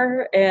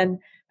humor. And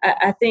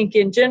I think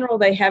in general,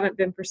 they haven't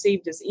been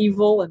perceived as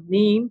evil and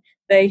mean.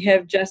 They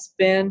have just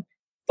been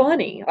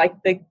funny, like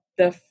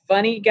the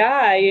funny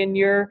guy in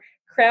your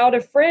crowd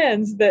of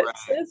friends that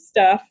says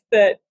stuff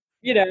that,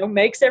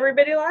 makes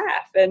everybody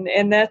laugh.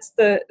 And that's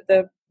the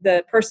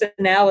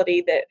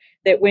personality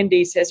that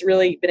Wendy's has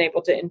really been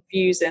able to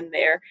infuse in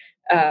their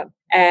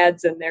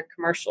ads and their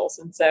commercials.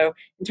 And so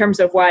in terms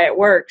of why it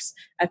works,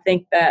 I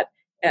think that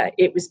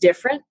it was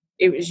different,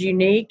 it was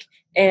unique,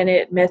 and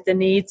it met the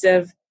needs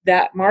of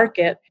that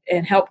market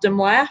and helped them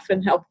laugh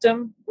and helped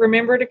them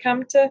remember to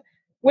come to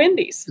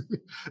Wendy's.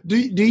 Do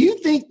you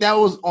think that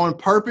was on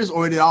purpose,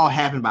 or did it all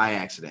happen by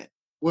accident?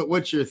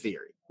 What's your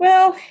theory?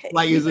 Well,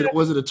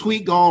 was it a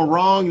tweet gone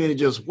wrong and it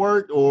just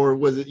worked, or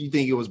was it, you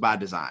think it was by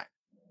design?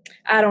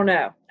 I don't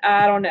know.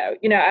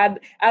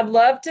 I'd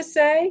love to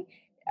say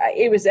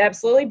it was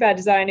absolutely by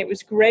design. It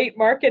was great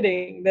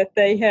marketing that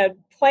they had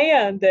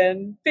planned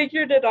and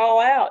figured it all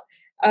out.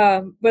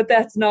 But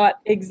that's not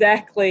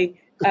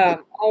exactly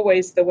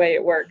always the way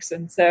it works.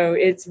 And so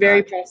it's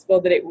very possible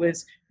that it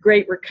was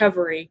great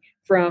recovery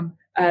from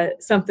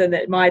something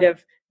that might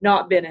have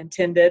not been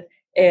intended.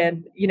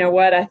 And you know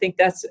what? I think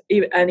that's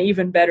an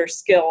even better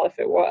skill if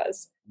it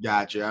was.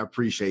 Gotcha. I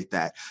appreciate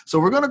that. So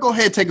we're going to go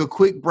ahead and take a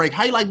quick break.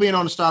 How you like being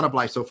on the Startup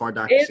Life so far,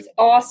 Dr. It's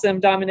awesome,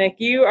 Dominic.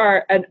 You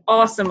are an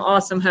awesome,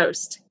 awesome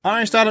host. All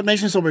right, Startup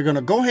Nation. So we're going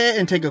to go ahead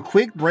and take a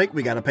quick break.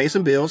 We got to pay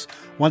some bills.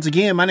 Once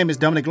again, my name is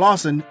Dominic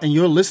Lawson, and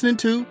you're listening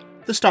to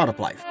The Startup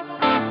Life.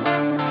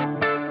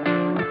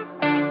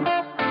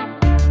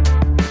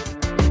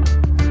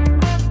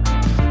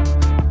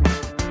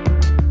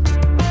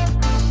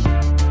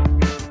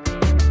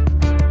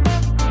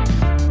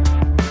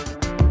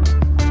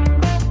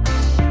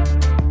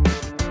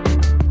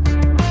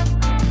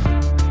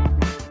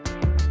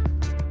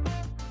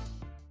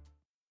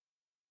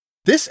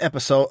 This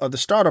episode of The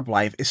Startup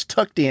Life is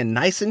tucked in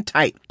nice and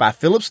tight by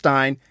Philip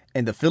Stein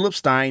and the Philip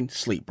Stein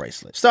Sleep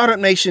Bracelet. Startup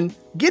Nation,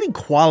 getting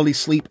quality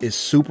sleep is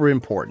super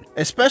important,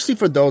 especially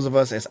for those of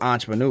us as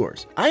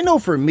entrepreneurs. I know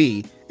for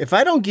me, if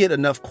I don't get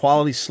enough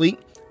quality sleep,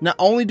 not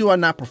only do I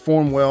not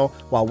perform well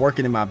while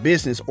working in my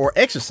business or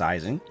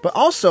exercising, but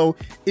also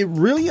it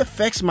really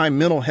affects my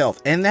mental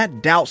health, and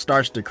that doubt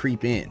starts to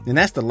creep in. And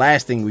that's the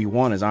last thing we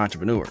want as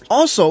entrepreneurs.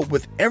 Also,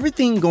 with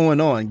everything going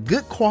on,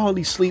 good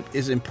quality sleep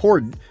is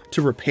important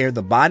to repair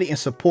the body and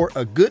support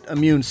a good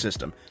immune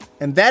system.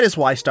 And that is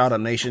why, Startup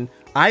Nation,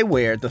 I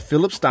wear the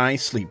Philip Stein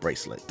Sleep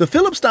Bracelet. The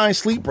Philip Stein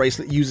Sleep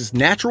Bracelet uses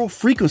natural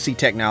frequency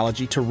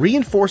technology to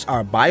reinforce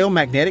our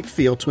biomagnetic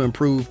field to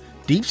improve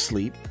deep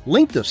sleep,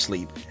 length of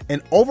sleep,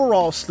 and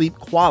overall sleep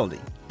quality.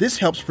 This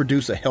helps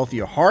produce a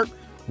healthier heart,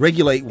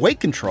 regulate weight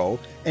control,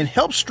 and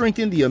help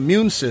strengthen the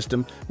immune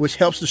system, which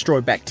helps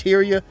destroy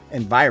bacteria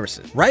and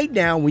viruses. Right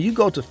now, when you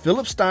go to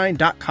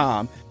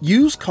philipstein.com,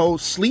 use code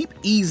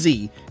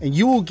SLEEPEZ and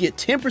you will get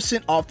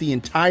 10% off the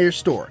entire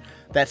store.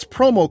 That's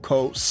promo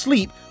code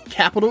SLEEP,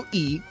 capital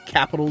E,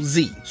 capital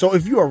Z. So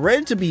if you are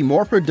ready to be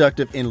more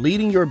productive in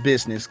leading your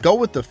business, go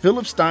with the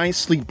Philip Stein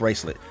Sleep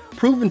Bracelet.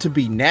 proven to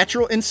be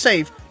natural and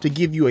safe to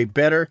give you a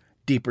better,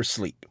 deeper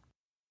sleep.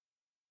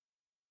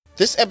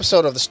 This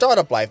episode of The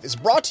Startup Life is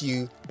brought to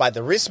you by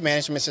the Risk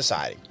Management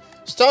Society.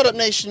 Startup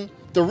Nation,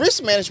 the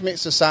Risk Management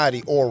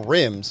Society, or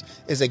RIMS,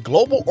 is a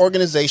global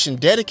organization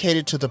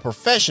dedicated to the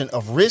profession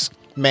of risk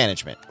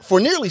management. For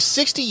nearly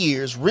 60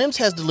 years, RIMS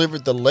has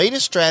delivered the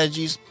latest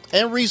strategies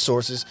and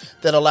resources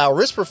that allow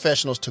risk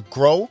professionals to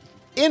grow,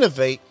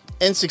 innovate,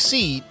 and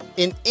succeed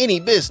in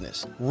any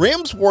business.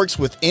 RIMS works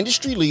with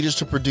industry leaders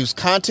to produce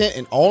content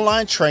and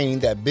online training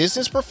that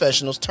business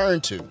professionals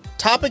turn to.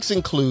 Topics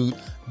include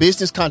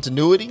business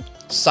continuity,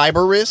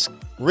 cyber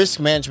risk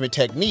management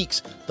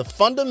techniques, the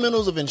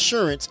fundamentals of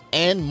insurance,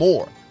 and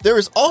more. There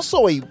is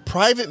also a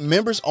private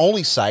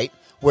members-only site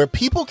where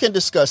people can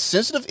discuss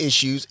sensitive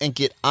issues and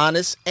get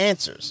honest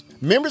answers.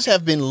 Members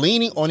have been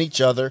leaning on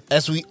each other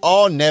as we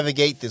all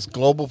navigate this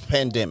global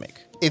pandemic.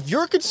 If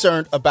you're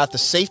concerned about the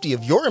safety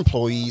of your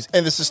employees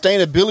and the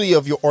sustainability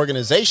of your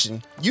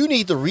organization, you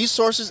need the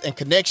resources and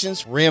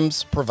connections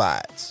RIMS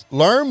provides.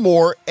 Learn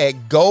more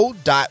at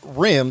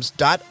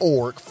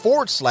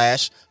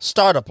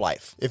go.rims.org/startup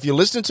life. If you're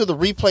listening to the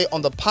replay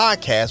on the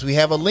podcast, we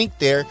have a link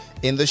there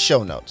in the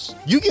show notes.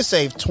 You can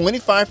save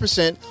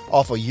 25%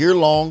 off a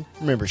year-long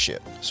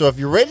membership. So if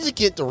you're ready to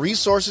get the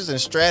resources and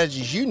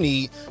strategies you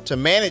need to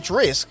manage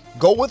risk,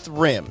 go with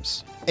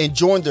RIMS and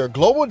join their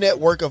global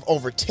network of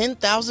over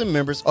 10,000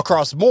 members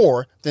across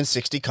more than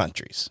 60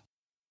 countries.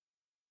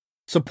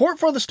 Support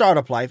for the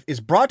Startup Life is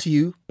brought to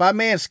you by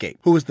Manscaped,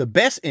 who is the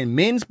best in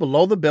men's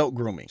below-the-belt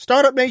grooming.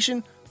 Startup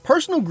Nation,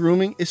 personal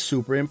grooming is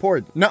super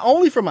important, not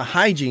only from a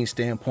hygiene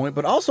standpoint,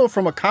 but also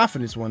from a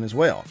confidence one as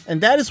well.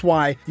 And that is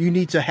why you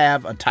need to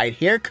have a tight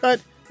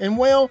haircut and,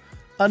 well,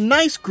 a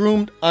nice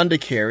groomed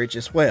undercarriage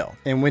as well.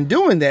 And when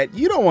doing that,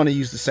 you don't want to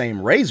use the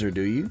same razor,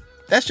 do you?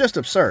 That's just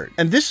absurd.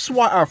 And this is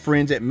why our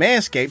friends at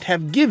Manscaped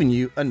have given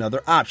you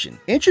another option.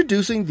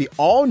 Introducing the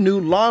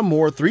all-new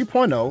Lawnmower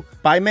 3.0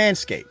 by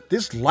Manscaped.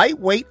 This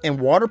lightweight and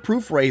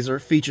waterproof razor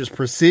features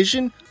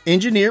precision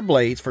engineered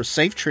blades for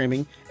safe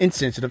trimming in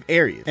sensitive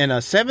areas and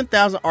a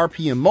 7,000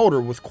 RPM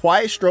motor with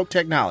quiet stroke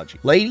technology.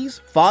 Ladies,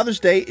 Father's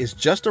Day is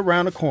just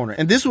around the corner,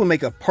 and this will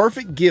make a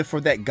perfect gift for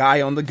that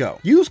guy on the go.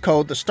 Use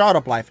code The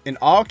Startup Life in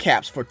all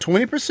caps for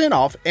 20%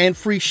 off and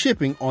free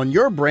shipping on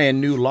your brand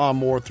new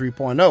Lawnmower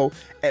 3.0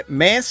 at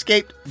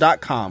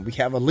manscaped.com. We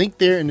have a link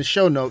there in the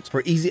show notes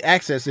for easy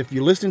access if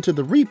you listen to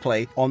the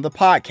replay on the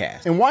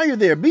podcast. And while you're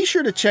there, be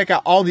sure to check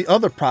out all the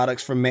other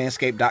products from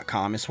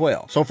manscaped.com as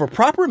well. So for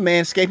proper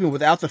manscaping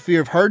without the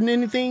fear of hurting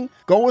anything,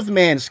 go with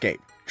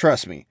Manscaped.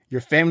 Trust me, your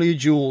family of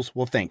jewels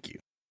will thank you.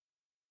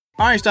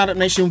 All right, Startup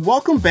Nation,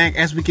 welcome back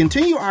as we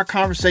continue our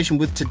conversation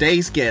with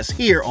today's guest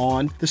here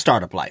on The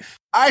Startup Life.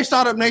 All right,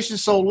 Startup Nation,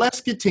 so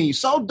let's continue.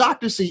 So,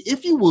 Dr. C,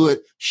 if you would,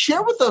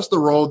 share with us the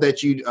role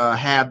that you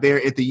have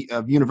there at the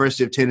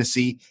University of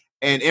Tennessee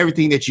and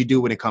everything that you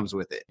do when it comes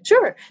with it.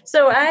 Sure.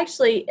 So I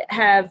actually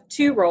have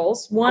two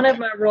roles. One of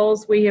my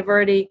roles we have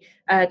already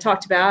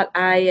talked about.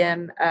 I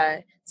am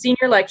a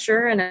senior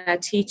lecturer, and I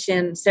teach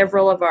in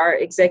several of our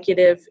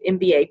executive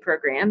MBA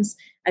programs.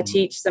 I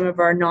teach some of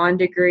our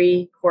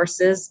non-degree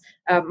courses.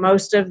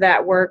 Most of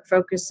that work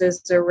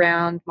focuses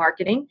around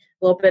marketing,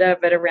 a little bit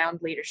of it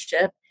around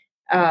leadership.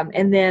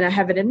 And then I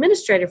have an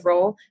administrative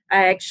role.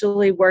 I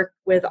actually work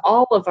with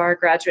all of our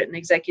graduate and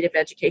executive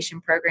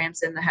education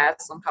programs in the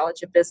Haslam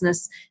College of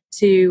Business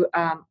to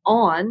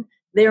on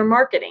their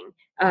marketing.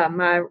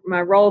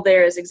 My role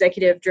there is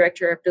Executive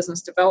Director of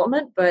Business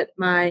Development, but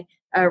my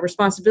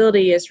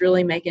responsibility is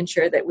really making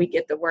sure that we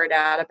get the word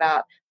out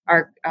about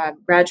our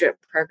graduate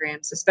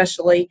programs,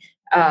 especially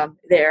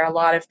there are a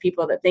lot of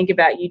people that think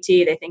about UT.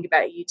 They think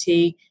about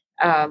UT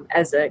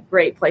as a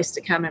great place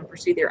to come and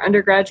pursue their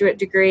undergraduate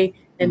degree,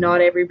 and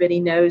not everybody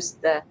knows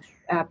the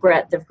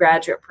breadth of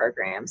graduate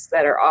programs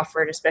that are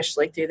offered,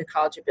 especially through the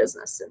College of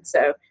Business. And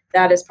so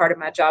that is part of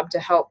my job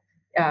to help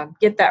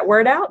get that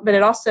word out. But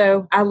it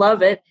also, I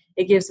love it.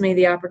 It gives me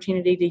the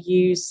opportunity to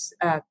use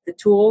the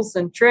tools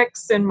and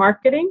tricks in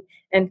marketing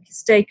and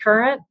stay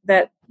current.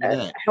 That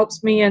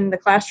helps me in the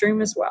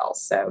classroom as well.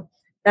 So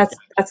that's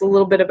a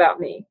little bit about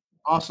me.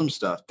 Awesome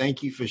stuff.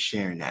 Thank you for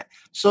sharing that.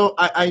 So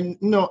I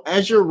know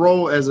as your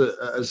role as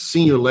a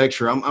senior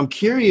lecturer, I'm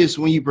curious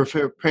when you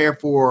prepare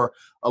for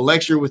a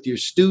lecture with your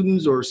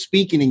students or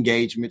speaking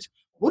engagements,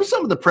 what are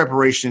some of the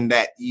preparation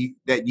that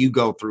you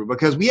go through?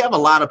 Because we have a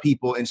lot of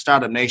people in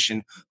Startup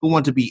Nation who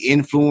want to be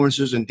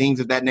influencers and things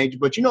of that nature.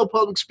 But,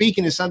 public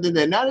speaking is something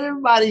that not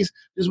everybody's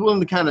just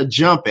willing to kind of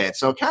jump at.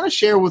 So kind of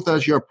share with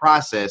us your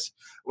process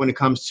when it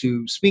comes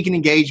to speaking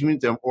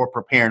engagements or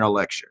preparing a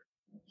lecture.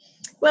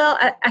 Well,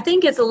 I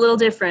think it's a little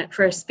different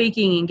for a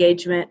speaking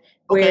engagement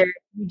where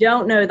you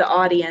don't know the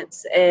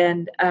audience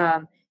and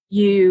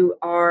you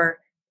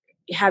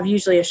have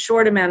usually a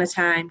short amount of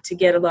time to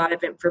get a lot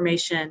of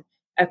information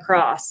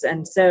across.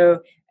 And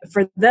so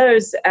for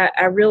those,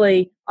 I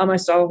really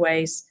almost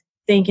always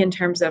think in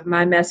terms of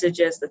my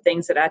messages, the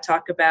things that I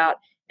talk about,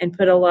 and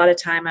put a lot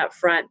of time up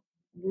front,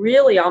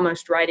 really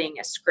almost writing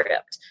a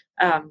script.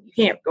 You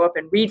can't go up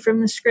and read from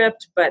the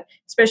script, but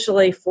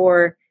especially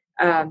for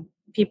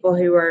people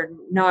who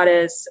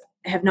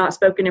have not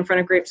spoken in front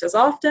of groups as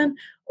often,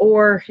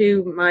 or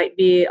who might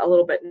be a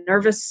little bit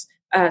nervous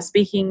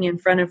speaking in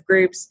front of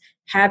groups.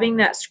 Having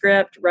that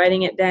script,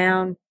 writing it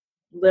down,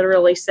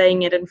 literally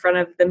saying it in front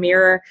of the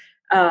mirror.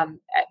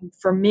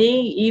 For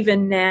me,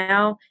 even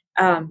now,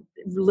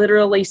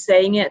 literally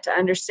saying it to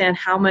understand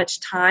how much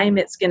time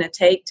it's going to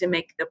take to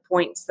make the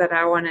points that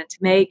I wanted to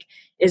make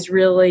is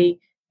really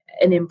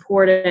an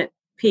important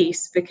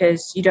piece,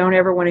 because you don't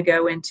ever want to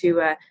go into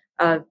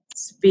a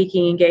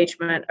speaking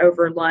engagement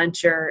over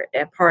lunch or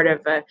a part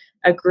of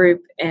a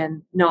group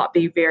and not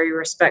be very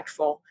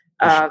respectful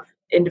of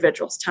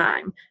individuals'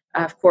 time.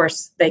 Of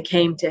course, they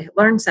came to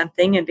learn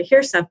something and to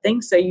hear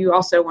something, so you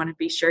also want to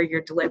be sure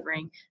you're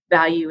delivering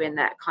value in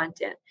that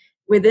content.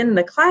 Within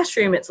the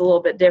classroom, it's a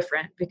little bit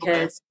different,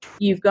 because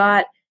you've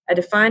got a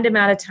defined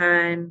amount of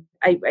time.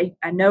 I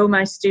know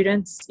my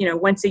students,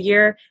 once a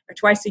year or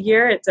twice a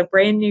year, it's a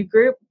brand new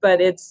group, but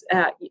it's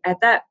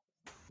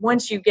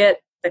once you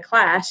get the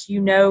class,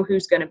 you know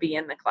who's going to be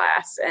in the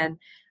class.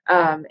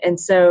 And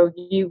so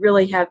you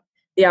really have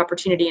the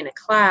opportunity in a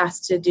class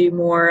to do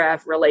more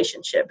of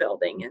relationship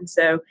building. And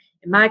so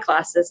in my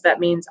classes, that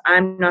means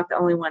I'm not the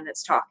only one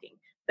that's talking.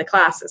 The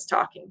class is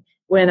talking.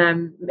 When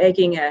I'm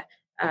making a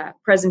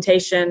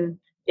presentation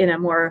in a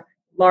more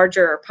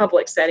larger or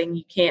public setting,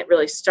 you can't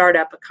really start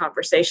up a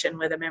conversation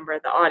with a member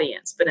of the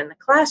audience. But in the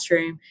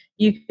classroom,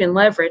 you can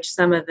leverage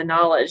some of the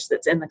knowledge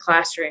that's in the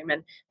classroom.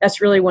 And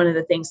that's really one of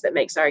the things that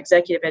makes our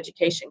executive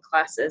education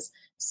classes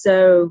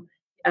so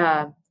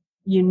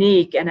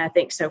unique, and I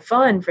think so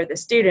fun for the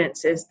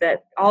students, is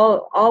that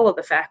all of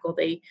the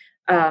faculty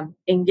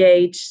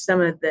engage some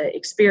of the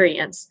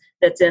experience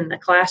that's in the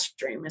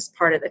classroom as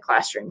part of the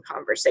classroom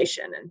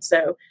conversation. And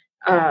so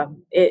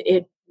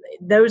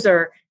those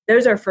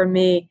are for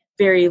me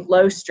very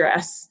low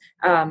stress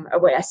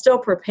way. I still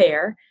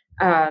prepare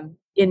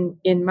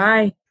in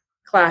my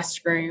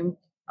classroom.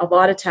 A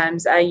lot of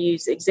times I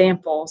use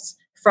examples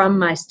from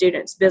my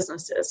students'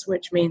 businesses,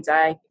 which means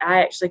I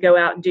actually go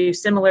out and do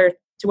similar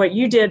to what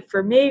you did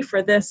for me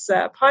for this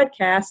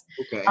podcast.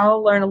 Okay.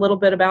 I'll learn a little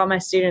bit about my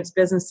students'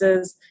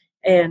 businesses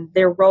and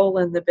their role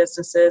in the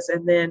businesses,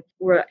 and then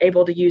we're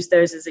able to use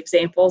those as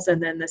examples,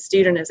 and then the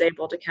student is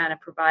able to kind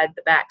of provide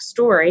the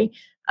backstory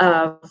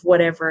of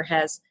whatever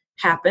has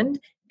happened,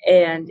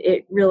 and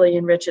it really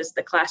enriches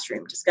the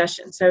classroom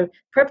discussion. So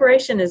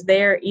preparation is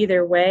there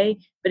either way,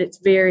 but it's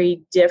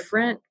very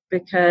different,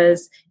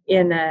 because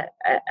in a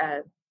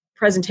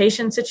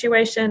presentation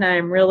situation,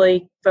 I'm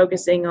really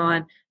focusing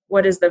on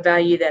what is the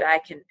value that I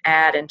can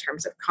add in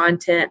terms of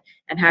content,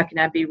 and how can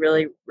I be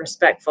really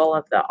respectful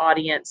of the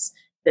audience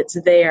that's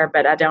there,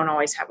 but I don't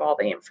always have all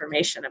the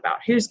information about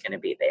who's going to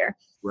be there.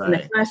 Right. In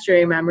the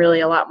classroom, I'm really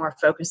a lot more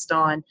focused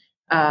on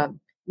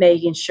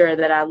making sure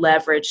that I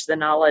leverage the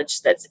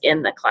knowledge that's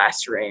in the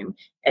classroom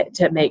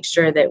to make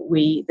sure that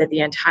the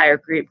entire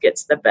group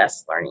gets the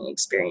best learning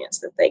experience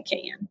that they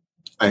can.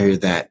 I hear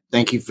that.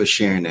 Thank you for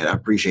sharing that. I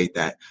appreciate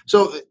that.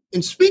 So,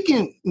 in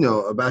speaking,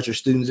 about your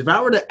students, if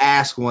I were to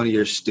ask one of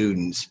your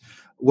students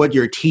what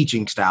your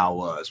teaching style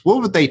was,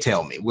 what would they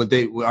tell me?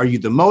 Are you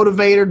the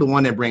motivator, the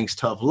one that brings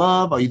tough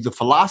love? Are you the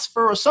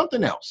philosopher, or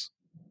something else?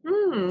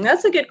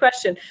 That's a good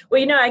question.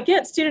 Well, I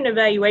get student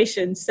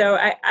evaluations, so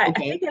I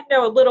think I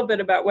know a little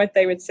bit about what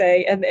they would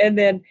say. And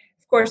then,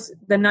 of course,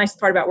 the nice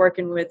part about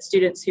working with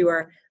students who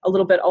are a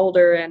little bit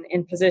older and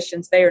in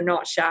positions, they are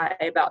not shy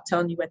about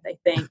telling you what they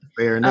think.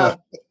 Fair enough.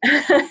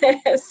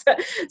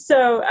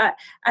 So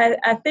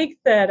I think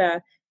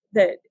that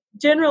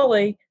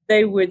generally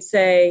they would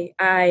say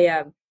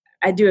I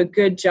do a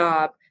good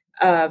job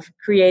of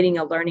creating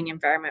a learning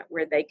environment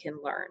where they can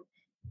learn,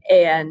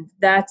 and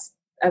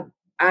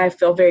I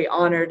feel very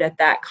honored at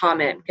that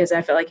comment, because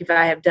I feel like if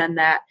I have done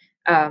that,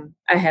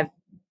 I have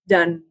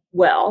done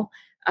well.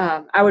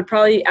 I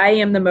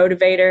am the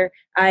motivator.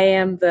 I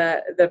am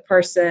the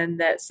person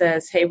that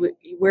says, hey,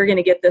 we're going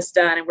to get this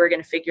done, and we're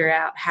going to figure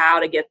out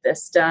how to get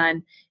this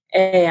done.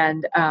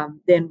 And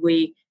then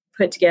we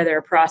put together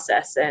a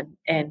process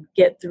and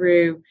get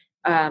through,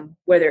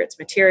 whether it's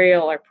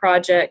material or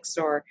projects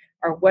or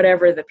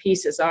whatever the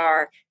pieces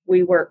are.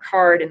 We work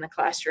hard in the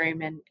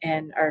classroom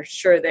and are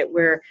sure that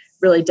we're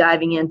really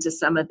diving into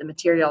some of the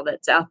material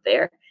that's out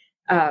there.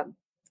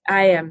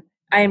 I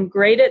am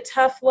great at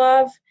tough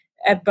love,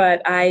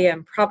 but I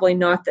am probably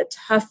not the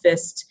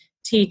toughest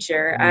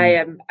teacher.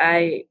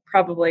 My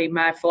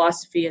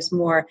philosophy is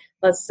more,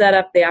 let's set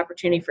up the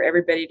opportunity for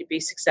everybody to be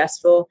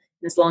successful.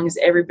 And as long as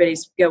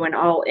everybody's going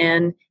all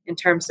in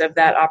terms of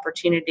that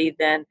opportunity,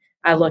 then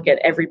I look at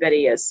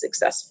everybody as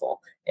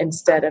successful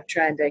instead of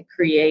trying to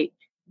create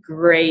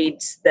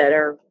grades that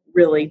are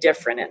really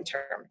different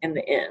in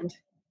the end.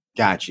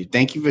 Got you.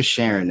 Thank you for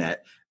sharing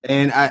that.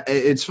 And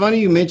it's funny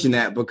you mentioned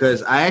that,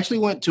 because I actually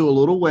went to a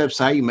little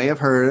website, you may have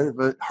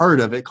heard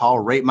of it,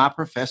 called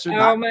RateMyProfessor.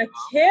 Oh, my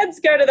kids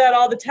go to that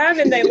all the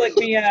time, and they look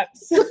me up.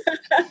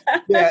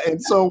 Yeah,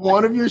 and so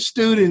one of your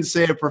students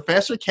said,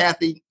 Professor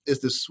Cathey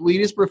is the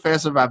sweetest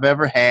professor I've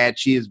ever had.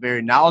 She is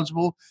very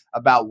knowledgeable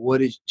about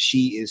what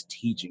she is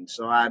teaching.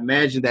 So I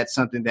imagine that's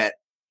something that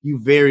you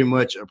very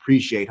much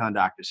appreciate, huh,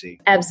 Dr. C?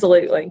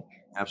 Absolutely.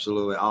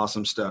 Absolutely.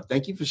 Awesome stuff.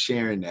 Thank you for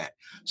sharing that.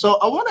 So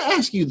I want to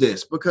ask you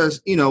this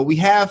because, we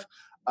have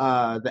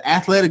the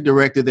athletic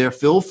director there,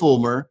 Phil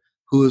Fulmer,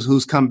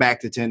 who's come back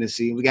to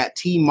Tennessee. We got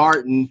T.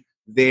 Martin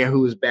there,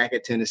 who is back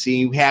at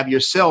Tennessee. We have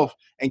yourself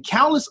and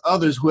countless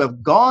others who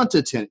have gone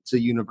to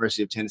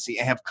University of Tennessee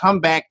and have come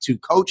back to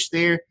coach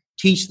there,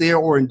 teach there,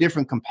 or in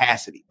different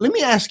capacity. Let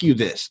me ask you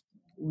this.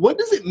 What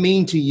does it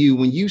mean to you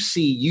when you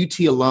see UT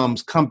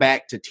alums come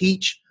back to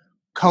teach,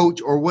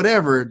 coach, or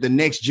whatever the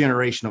next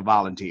generation of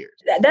volunteers?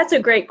 That's a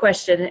great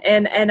question.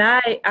 And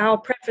I'll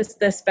preface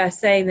this by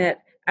saying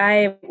that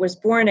I was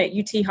born at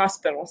UT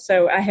Hospital.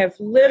 So I have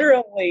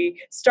literally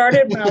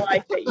started my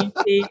life at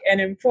UT and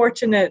am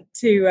fortunate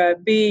to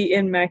be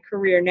in my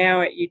career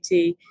now at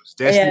UT.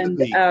 And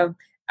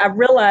I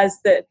realized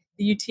that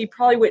the UT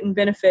probably wouldn't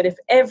benefit if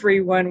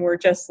everyone were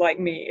just like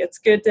me. It's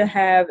good to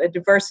have a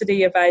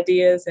diversity of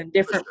ideas and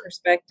different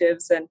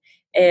perspectives,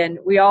 and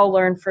we all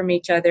learn from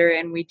each other,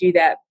 and we do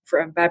that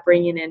by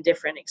bringing in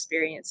different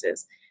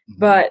experiences. Mm-hmm.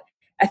 But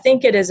I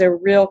think it is a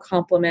real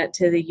compliment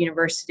to the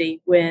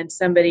university when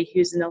somebody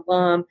who's an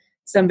alum,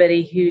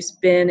 somebody who's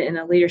been in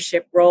a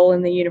leadership role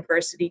in the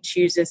university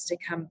chooses to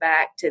come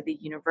back to the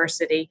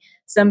university,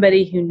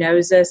 somebody who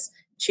knows us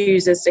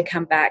chooses to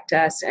come back to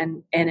us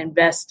and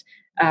invest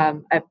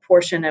a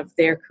portion of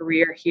their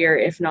career here,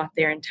 if not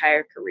their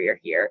entire career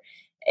here.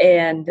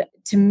 And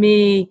to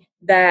me,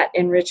 that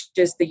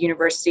enriches the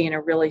university in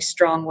a really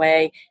strong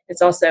way.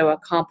 It's also a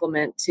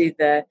compliment to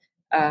the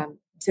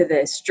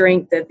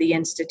strength of the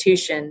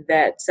institution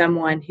that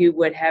someone who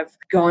would have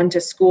gone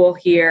to school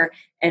here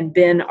and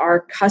been our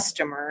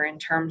customer in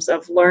terms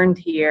of learned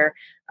here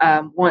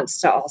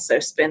wants to also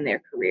spend their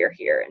career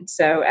here. And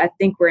so I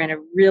think we're in a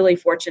really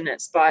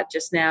fortunate spot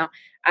just now.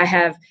 I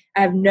have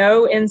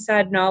no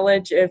inside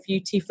knowledge of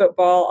UT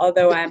football,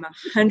 although I'm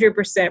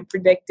 100%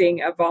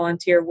 predicting a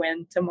volunteer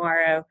win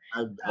tomorrow.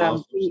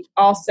 We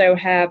also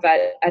have,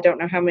 I don't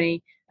know how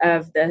many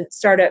of the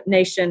Startup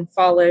Nation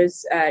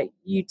follows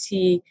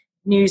UT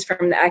news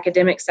from the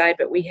academic side,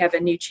 but we have a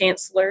new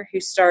chancellor who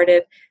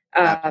started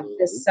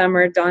this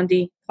summer,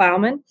 Dondi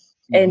Plowman.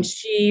 And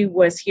she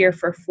was here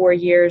for 4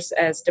 years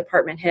as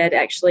department head,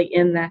 actually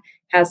in the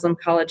Haslam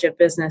College of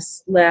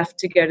Business, left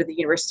to go to the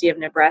University of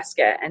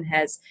Nebraska, and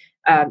has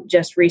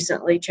just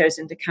recently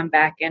chosen to come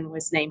back and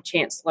was named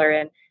chancellor.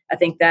 And I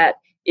think that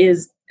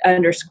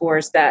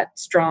underscores that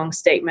strong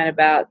statement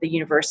about the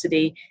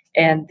university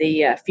and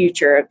the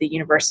future of the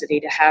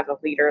university to have a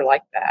leader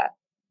like that.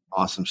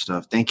 Awesome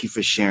stuff. Thank you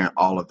for sharing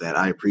all of that.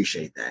 I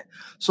appreciate that.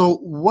 So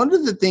one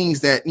of the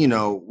things that,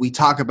 we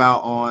talk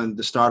about on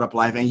the Startup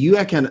Life, and you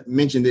kind of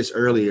mentioned this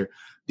earlier,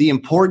 the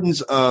importance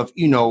of,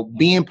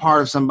 being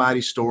part of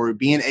somebody's story,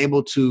 being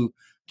able to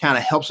kind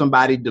of help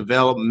somebody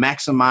develop,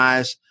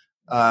 maximize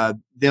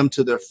them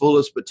to their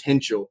fullest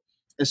potential.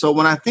 And so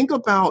when I think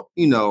about,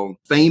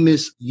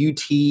 famous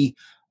UT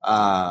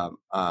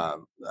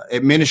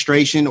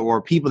administration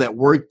or people that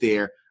work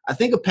there, I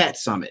think of Pat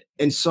Summitt.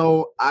 And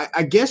so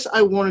I guess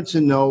I wanted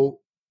to know,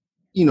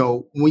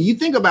 when you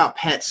think about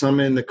Pat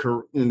Summitt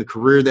and the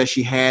career that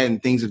she had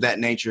and things of that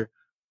nature,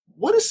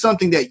 what is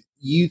something that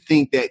you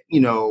think that,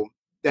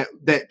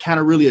 that kind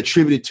of really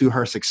attributed to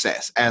her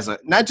success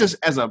not just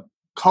as a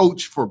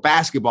coach for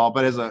basketball,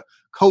 but as a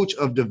coach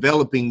of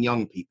developing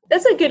young people?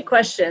 That's a good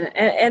question.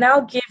 And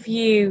I'll give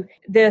you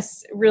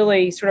this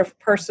really sort of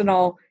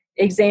personal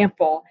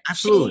example.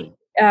 Absolutely.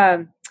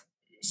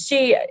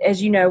 She,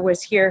 as you know,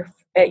 was here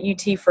at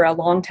UT for a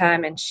long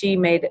time, and she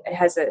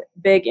has a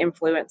big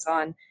influence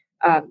on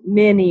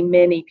many,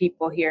 many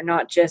people here,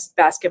 not just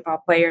basketball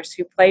players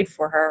who played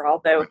for her,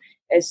 although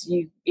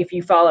if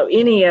you follow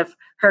any of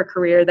her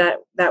career,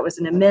 that was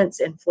an immense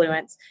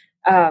influence.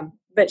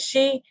 But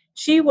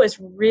she was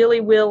really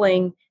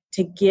willing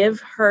to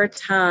give her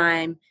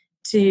time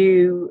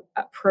to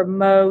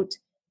promote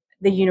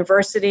the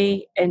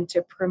university and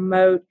to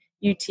promote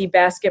UT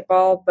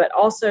basketball, but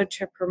also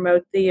to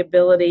promote the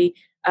ability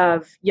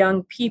of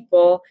young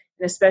people,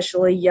 and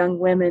especially young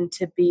women,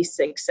 to be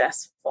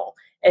successful.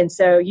 And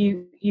so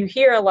you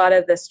hear a lot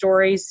of the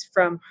stories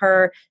from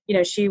her.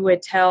 She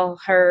would tell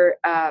her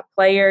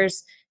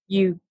players,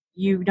 you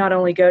not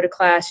only go to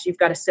class, you've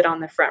got to sit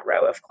on the front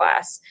row of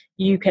class.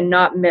 You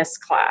cannot miss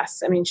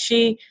class. I mean,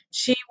 she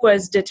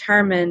was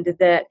determined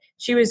that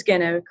she was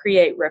going to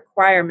create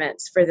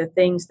requirements for the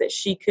things that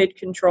she could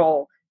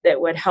control that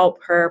would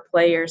help her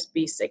players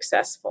be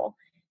successful.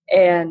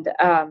 And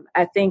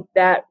I think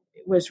that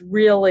was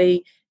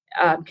really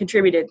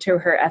contributed to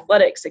her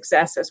athletic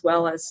success, as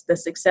well as the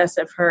success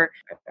of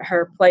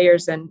her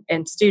players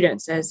and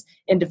students as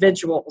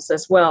individuals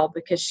as well,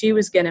 because she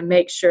was going to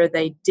make sure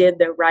they did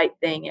the right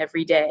thing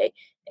every day.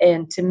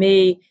 And to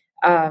me,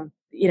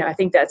 I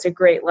think that's a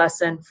great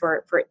lesson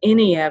for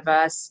any of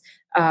us,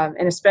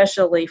 and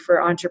especially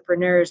for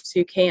entrepreneurs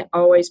who can't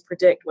always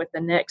predict what the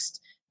next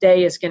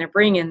day is going to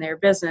bring in their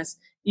business.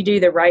 You do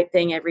the right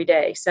thing every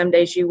day. Some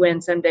days you win,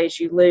 some days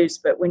you lose.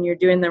 But when you're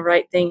doing the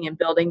right thing and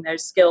building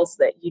those skills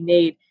that you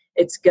need,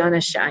 it's going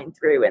to shine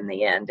through in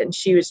the end. And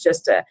she was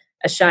just a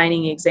a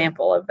shining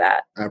example of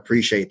that. I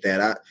appreciate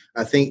that.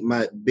 I think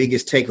my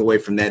biggest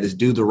takeaway from that is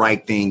do the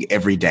right thing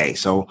every day.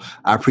 So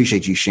I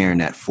appreciate you sharing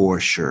that for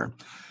sure.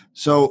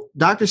 So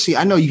Dr. C,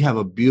 I know you have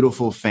a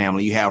beautiful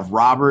family. You have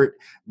Robert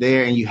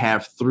there and you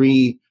have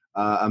three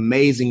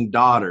amazing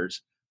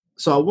daughters.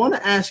 So I want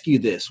to ask you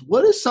this.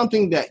 What is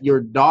something that your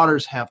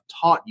daughters have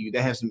taught you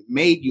that has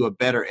made you a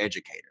better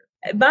educator?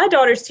 My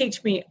daughters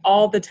teach me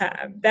all the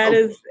time. That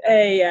is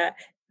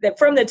that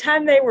from the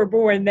time they were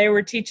born, they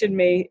were teaching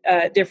me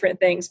different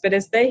things. But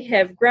as they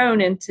have grown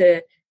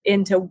into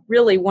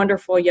really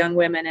wonderful young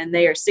women, and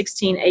they are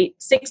 16,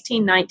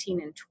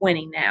 19, and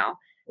 20 now,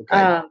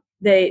 Okay.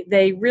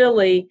 They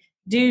really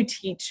do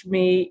teach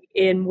me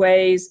in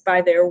ways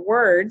by their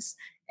words,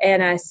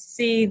 and I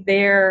see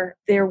their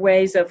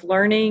ways of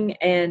learning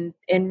and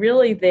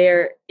really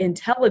their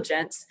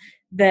intelligence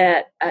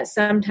that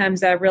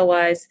sometimes I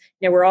realize,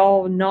 we're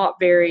all not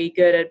very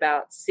good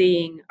about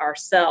seeing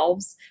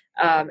ourselves.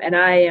 And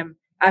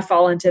I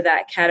fall into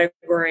that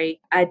category.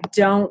 I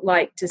don't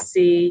like to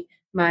see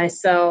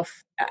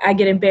myself. I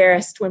get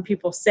embarrassed when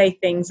people say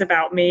things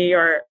about me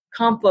or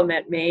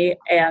compliment me,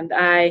 and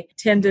I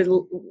tend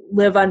to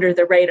live under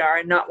the radar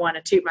and not want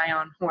to toot my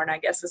own horn, I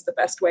guess is the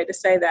best way to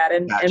say that.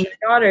 And Gotcha. my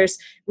daughters,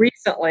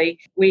 recently,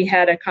 we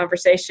had a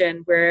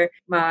conversation where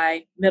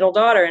my middle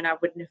daughter, and I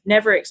would have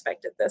never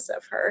expected this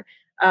of her,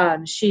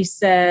 she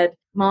said,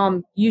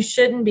 "Mom, you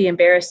shouldn't be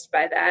embarrassed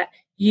by that.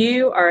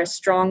 You are a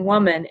strong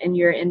woman and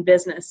you're in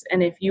business.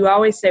 And if you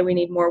always say we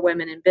need more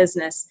women in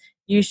business,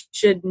 you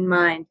shouldn't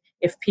mind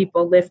if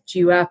people lift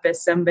you up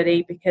as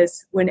somebody,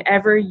 because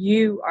whenever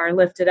you are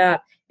lifted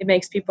up, it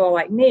makes people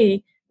like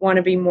me want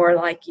to be more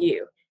like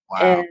you."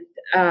 Wow.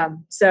 And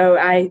so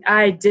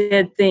I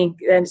did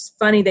think, and it's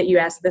funny that you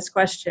asked this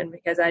question,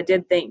 because I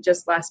did think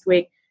just last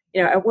week,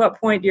 at what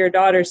point do your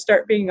daughters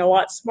start being a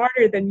lot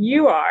smarter than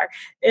you are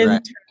in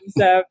Right.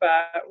 terms of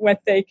what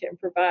they can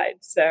provide?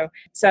 So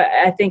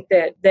I think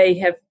that they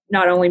have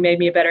not only made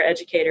me a better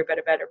educator, but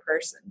a better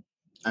person.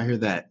 I hear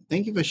that.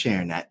 Thank you for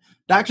sharing that.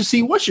 Dr.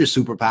 C, what's your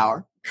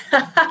superpower?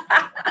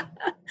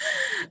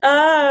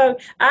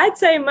 I'd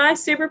say my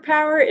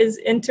superpower is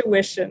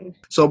intuition.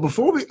 So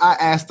before I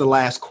ask the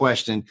last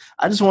question,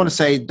 I just want to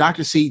say,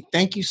 Dr. C,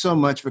 thank you so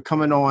much for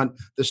coming on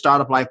the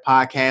Startup Life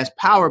podcast,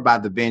 powered by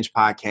the Binge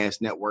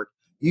Podcast Network.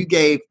 You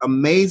gave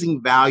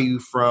amazing value,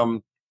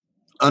 from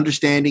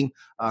understanding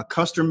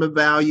customer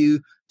value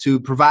to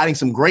providing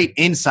some great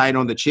insight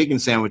on the chicken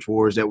sandwich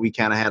wars that we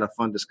kind of had a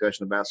fun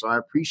discussion about. So I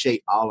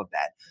appreciate all of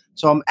that.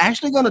 So I'm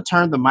actually going to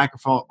turn the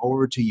microphone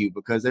over to you,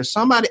 because there's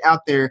somebody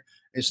out there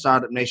in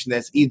Startup Nation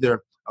that's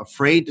either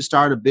afraid to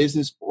start a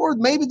business, or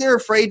maybe they're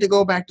afraid to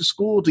go back to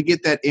school to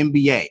get that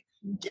MBA.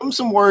 Give them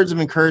some words of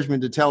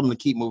encouragement to tell them to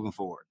keep moving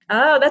forward.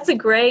 Oh, that's a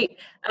great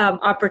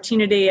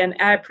opportunity. And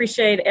I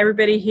appreciate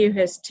everybody who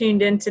has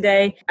tuned in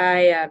today.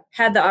 I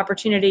had the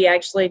opportunity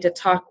actually to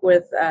talk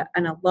with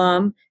an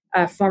alum,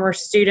 a former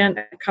student,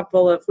 a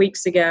couple of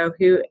weeks ago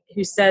who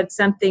said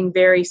something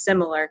very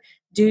similar.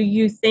 Do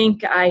you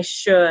think I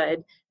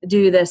should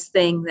do this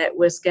thing that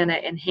was going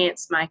to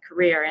enhance my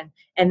career?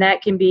 And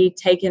that can be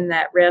taking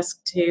that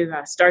risk to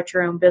start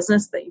your own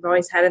business that you've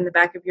always had in the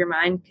back of your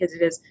mind, because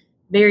it is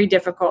very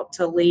difficult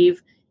to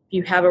leave. If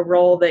you have a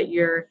role that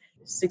you're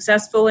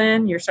successful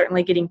in, you're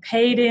certainly getting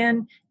paid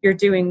in, you're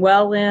doing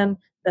well in,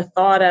 the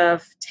thought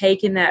of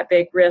taking that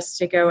big risk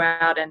to go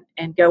out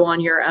and go on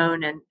your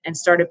own and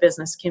start a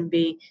business can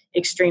be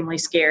extremely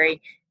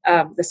scary.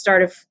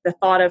 The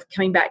thought of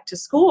coming back to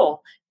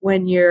school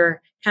when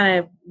you're kind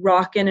of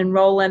rocking and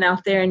rolling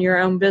out there in your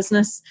own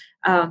business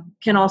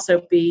can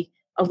also be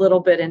a little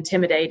bit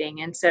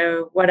intimidating. And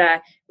so what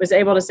I was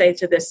able to say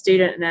to this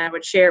student, and I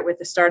would share it with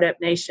the Startup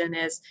Nation,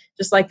 is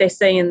just like they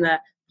say in the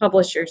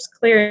Publishers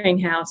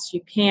Clearinghouse,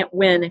 you can't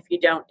win if you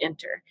don't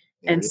enter.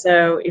 And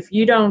so if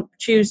you don't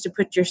choose to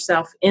put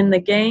yourself in the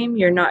game,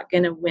 you're not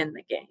going to win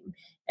the game.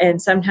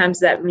 And sometimes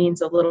that means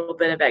a little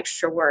bit of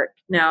extra work.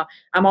 Now,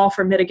 I'm all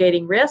for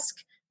mitigating risk.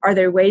 Are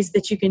there ways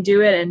that you can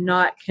do it and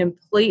not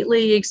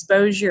completely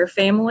expose your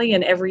family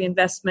and every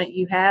investment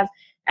you have?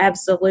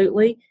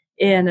 Absolutely.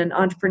 In an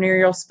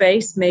entrepreneurial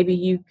space, maybe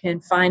you can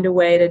find a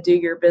way to do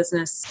your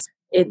business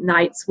at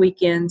nights,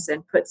 weekends,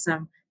 and put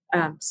some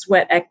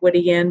sweat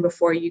equity in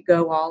before you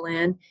go all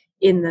in.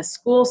 In the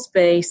school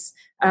space,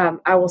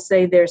 I will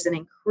say there's an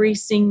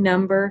increasing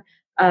number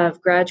of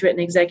graduate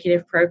and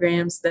executive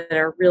programs that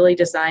are really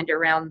designed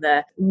around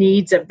the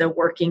needs of the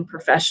working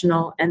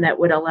professional, and that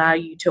would allow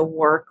you to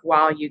work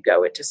while you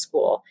go into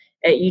school.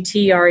 At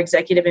UT, our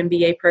executive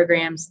MBA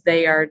programs,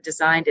 they are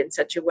designed in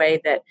such a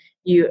way that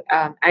you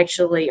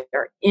actually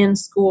are in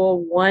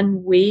school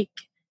 1 week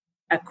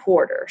a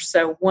quarter.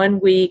 So 1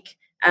 week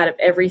out of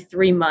every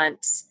 3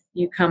 months,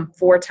 you come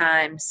 4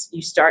 times.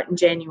 You start in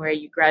January,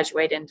 you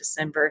graduate in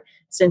December.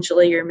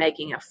 Essentially, you're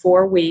making a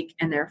 4-week,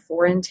 and they're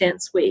 4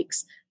 intense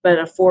weeks, but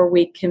a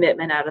 4-week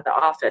commitment out of the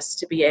office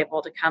to be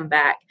able to come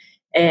back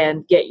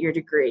and get your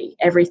degree.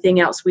 Everything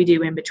else we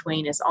do in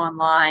between is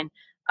online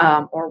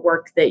or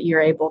work that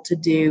you're able to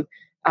do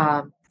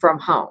from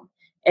home.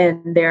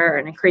 And there are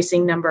an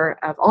increasing number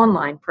of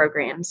online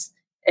programs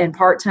and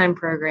part-time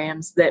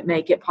programs that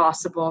make it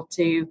possible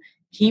to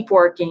keep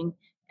working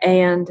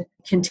and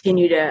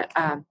continue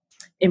to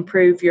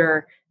improve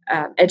your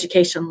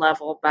education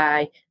level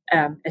by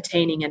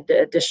attaining an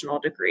additional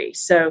degree.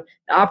 So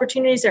the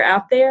opportunities are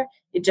out there.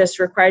 It just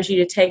requires you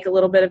to take a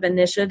little bit of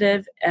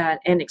initiative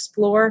and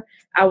explore.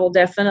 I will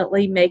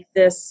definitely make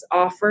this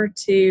offer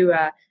to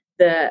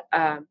the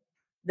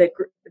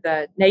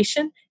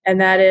nation, and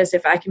that is,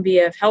 if I can be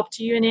of help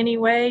to you in any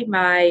way,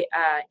 my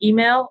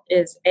email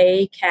is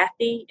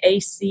Cathey,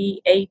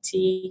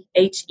 ACATHEY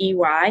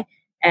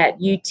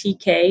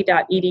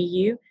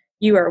 @utk.edu.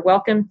 You are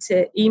welcome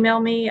to email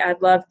me.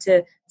 I'd love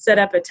to set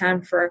up a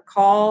time for a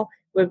call.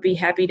 Would be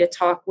happy to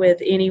talk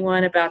with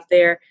anyone about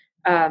their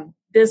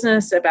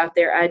business, about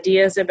their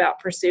ideas about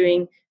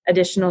pursuing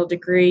additional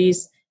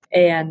degrees.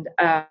 And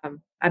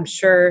I'm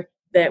sure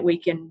that we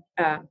can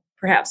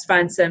perhaps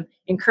find some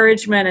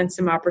encouragement and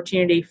some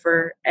opportunity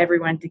for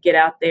everyone to get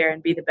out there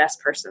and be the best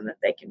person that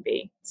they can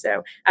be.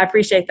 So I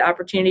appreciate the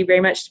opportunity very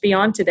much to be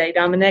on today,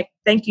 Dominic.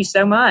 Thank you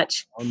so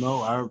much. Oh,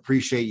 no, I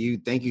appreciate you.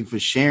 Thank you for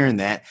sharing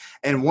that.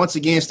 And once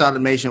again,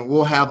 Startup Nation,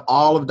 we'll have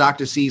all of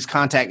Dr. C's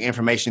contact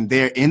information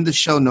there in the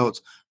show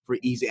notes for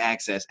easy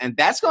access. And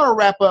that's going to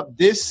wrap up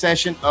this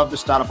session of the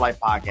Startup Life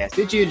Podcast.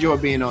 Did you enjoy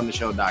being on the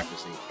show, Dr.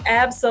 C?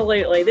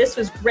 Absolutely. This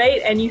was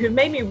great. And you have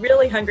made me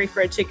really hungry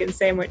for a chicken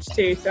sandwich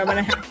too. So I'm going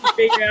to have to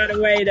figure out a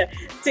way to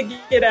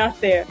get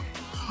out there.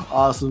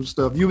 Awesome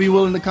stuff. You be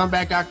willing to come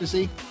back, Dr.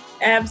 C?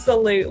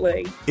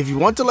 Absolutely. If you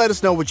want to let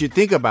us know what you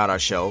think about our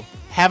show,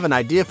 have an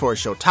idea for a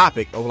show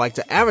topic, or would like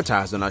to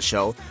advertise on our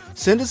show,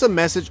 send us a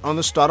message on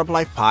the Startup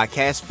Life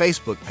Podcast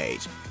Facebook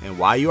page. And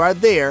while you are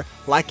there,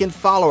 like and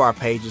follow our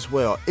page as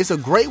well. It's a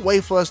great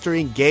way for us to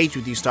engage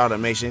with you, Startup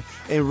Nation,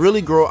 and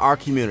really grow our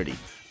community.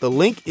 The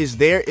link is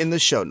there in the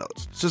show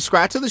notes.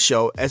 Subscribe to the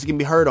show, as it can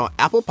be heard on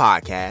Apple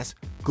Podcasts,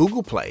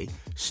 Google Play,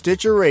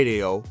 Stitcher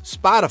Radio,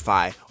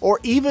 Spotify, or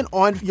even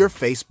on your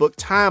Facebook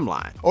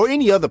timeline or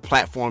any other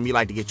platform you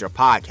like to get your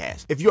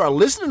podcast. If you are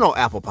listening on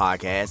Apple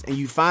Podcasts and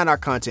you find our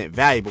content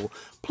valuable,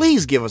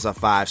 please give us a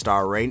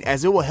 5-star rating,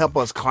 as it will help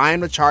us climb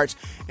the charts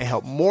and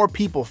help more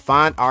people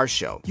find our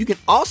show. You can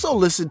also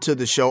listen to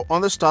the show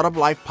on the Startup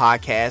Life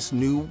Podcast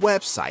new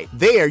website.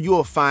 There you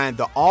will find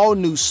the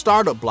all-new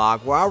startup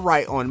blog, where I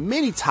write on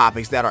many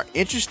topics that are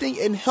interesting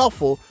and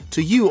helpful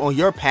to you on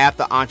your path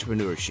to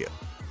entrepreneurship.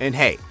 And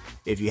hey,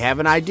 if you have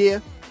an idea,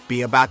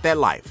 be about that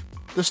life,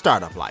 the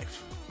startup life.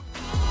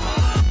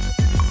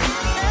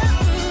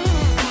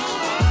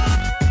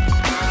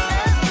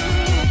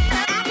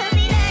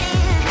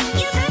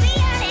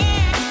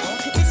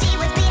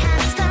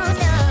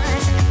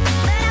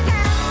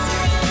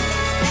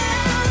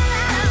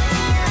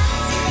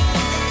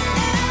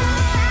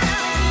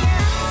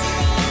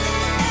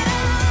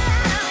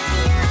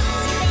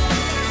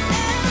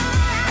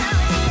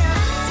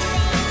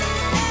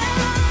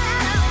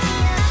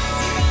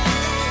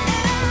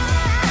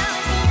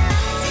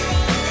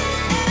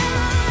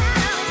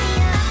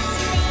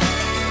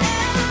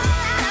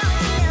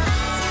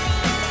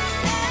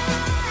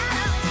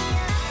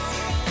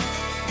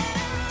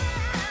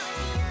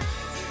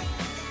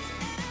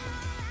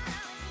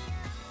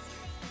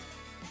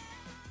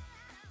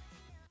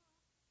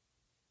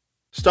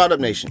 Startup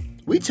Nation,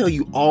 we tell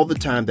you all the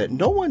time that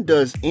no one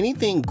does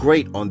anything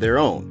great on their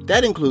own.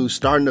 That includes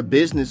starting a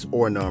business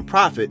or a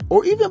nonprofit,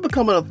 or even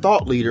becoming a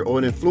thought leader or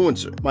an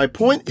influencer. My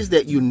point is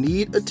that you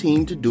need a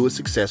team to do it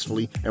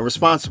successfully and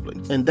responsibly.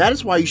 And that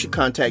is why you should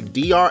contact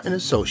DR &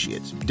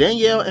 Associates.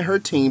 Danielle and her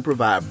team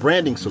provide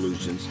branding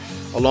solutions,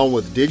 along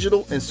with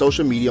digital and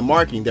social media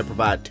marketing that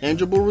provide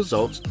tangible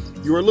results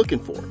you are looking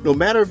for. No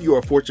matter if you are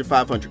a Fortune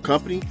 500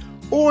 company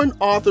or an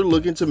author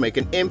looking to make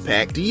an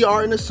impact,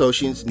 DR &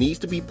 Associates needs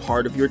to be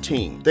part of your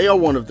team. They are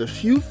one of the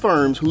few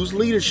firms whose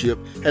leadership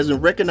has been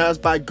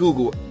recognized by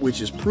Google, which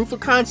is proof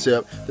of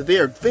concept that they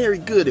are very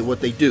good at what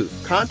they do.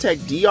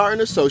 Contact DR &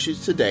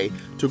 Associates today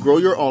to grow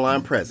your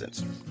online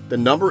presence. The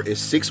number is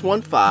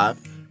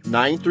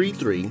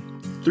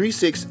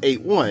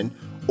 615-933-3681,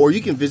 or you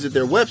can visit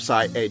their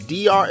website at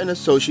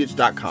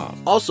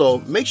drandassociates.com. Also,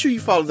 make sure you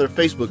follow their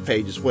Facebook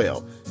page as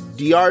well.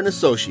 DR &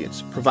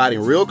 Associates, providing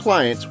real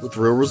clients with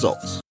real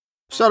results.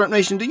 Startup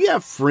Nation, do you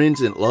have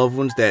friends and loved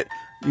ones that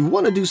you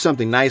want to do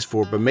something nice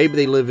for, but maybe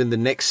they live in the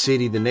next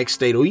city, the next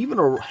state, or even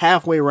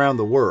halfway around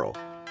the world?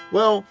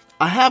 Well,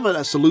 I have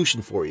a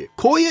solution for you.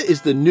 Koya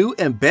is the new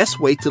and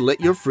best way to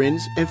let your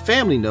friends and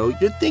family know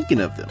you're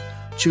thinking of them.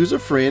 Choose a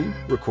friend,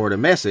 record a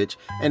message,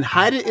 and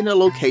hide it in a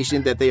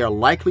location that they are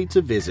likely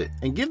to visit,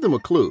 and give them a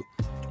clue.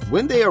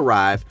 When they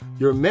arrive,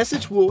 your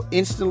message will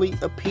instantly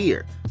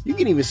appear. You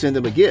can even send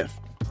them a gift.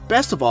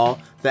 Best of all,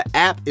 the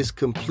app is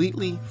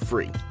completely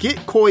free. Get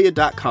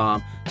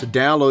Koya.com to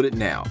download it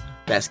now.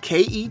 That's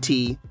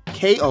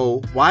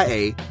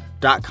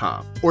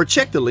KETKOYA.com. Or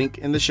check the link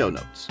in the show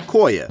notes.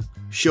 Koya,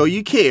 show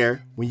you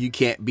care when you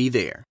can't be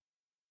there.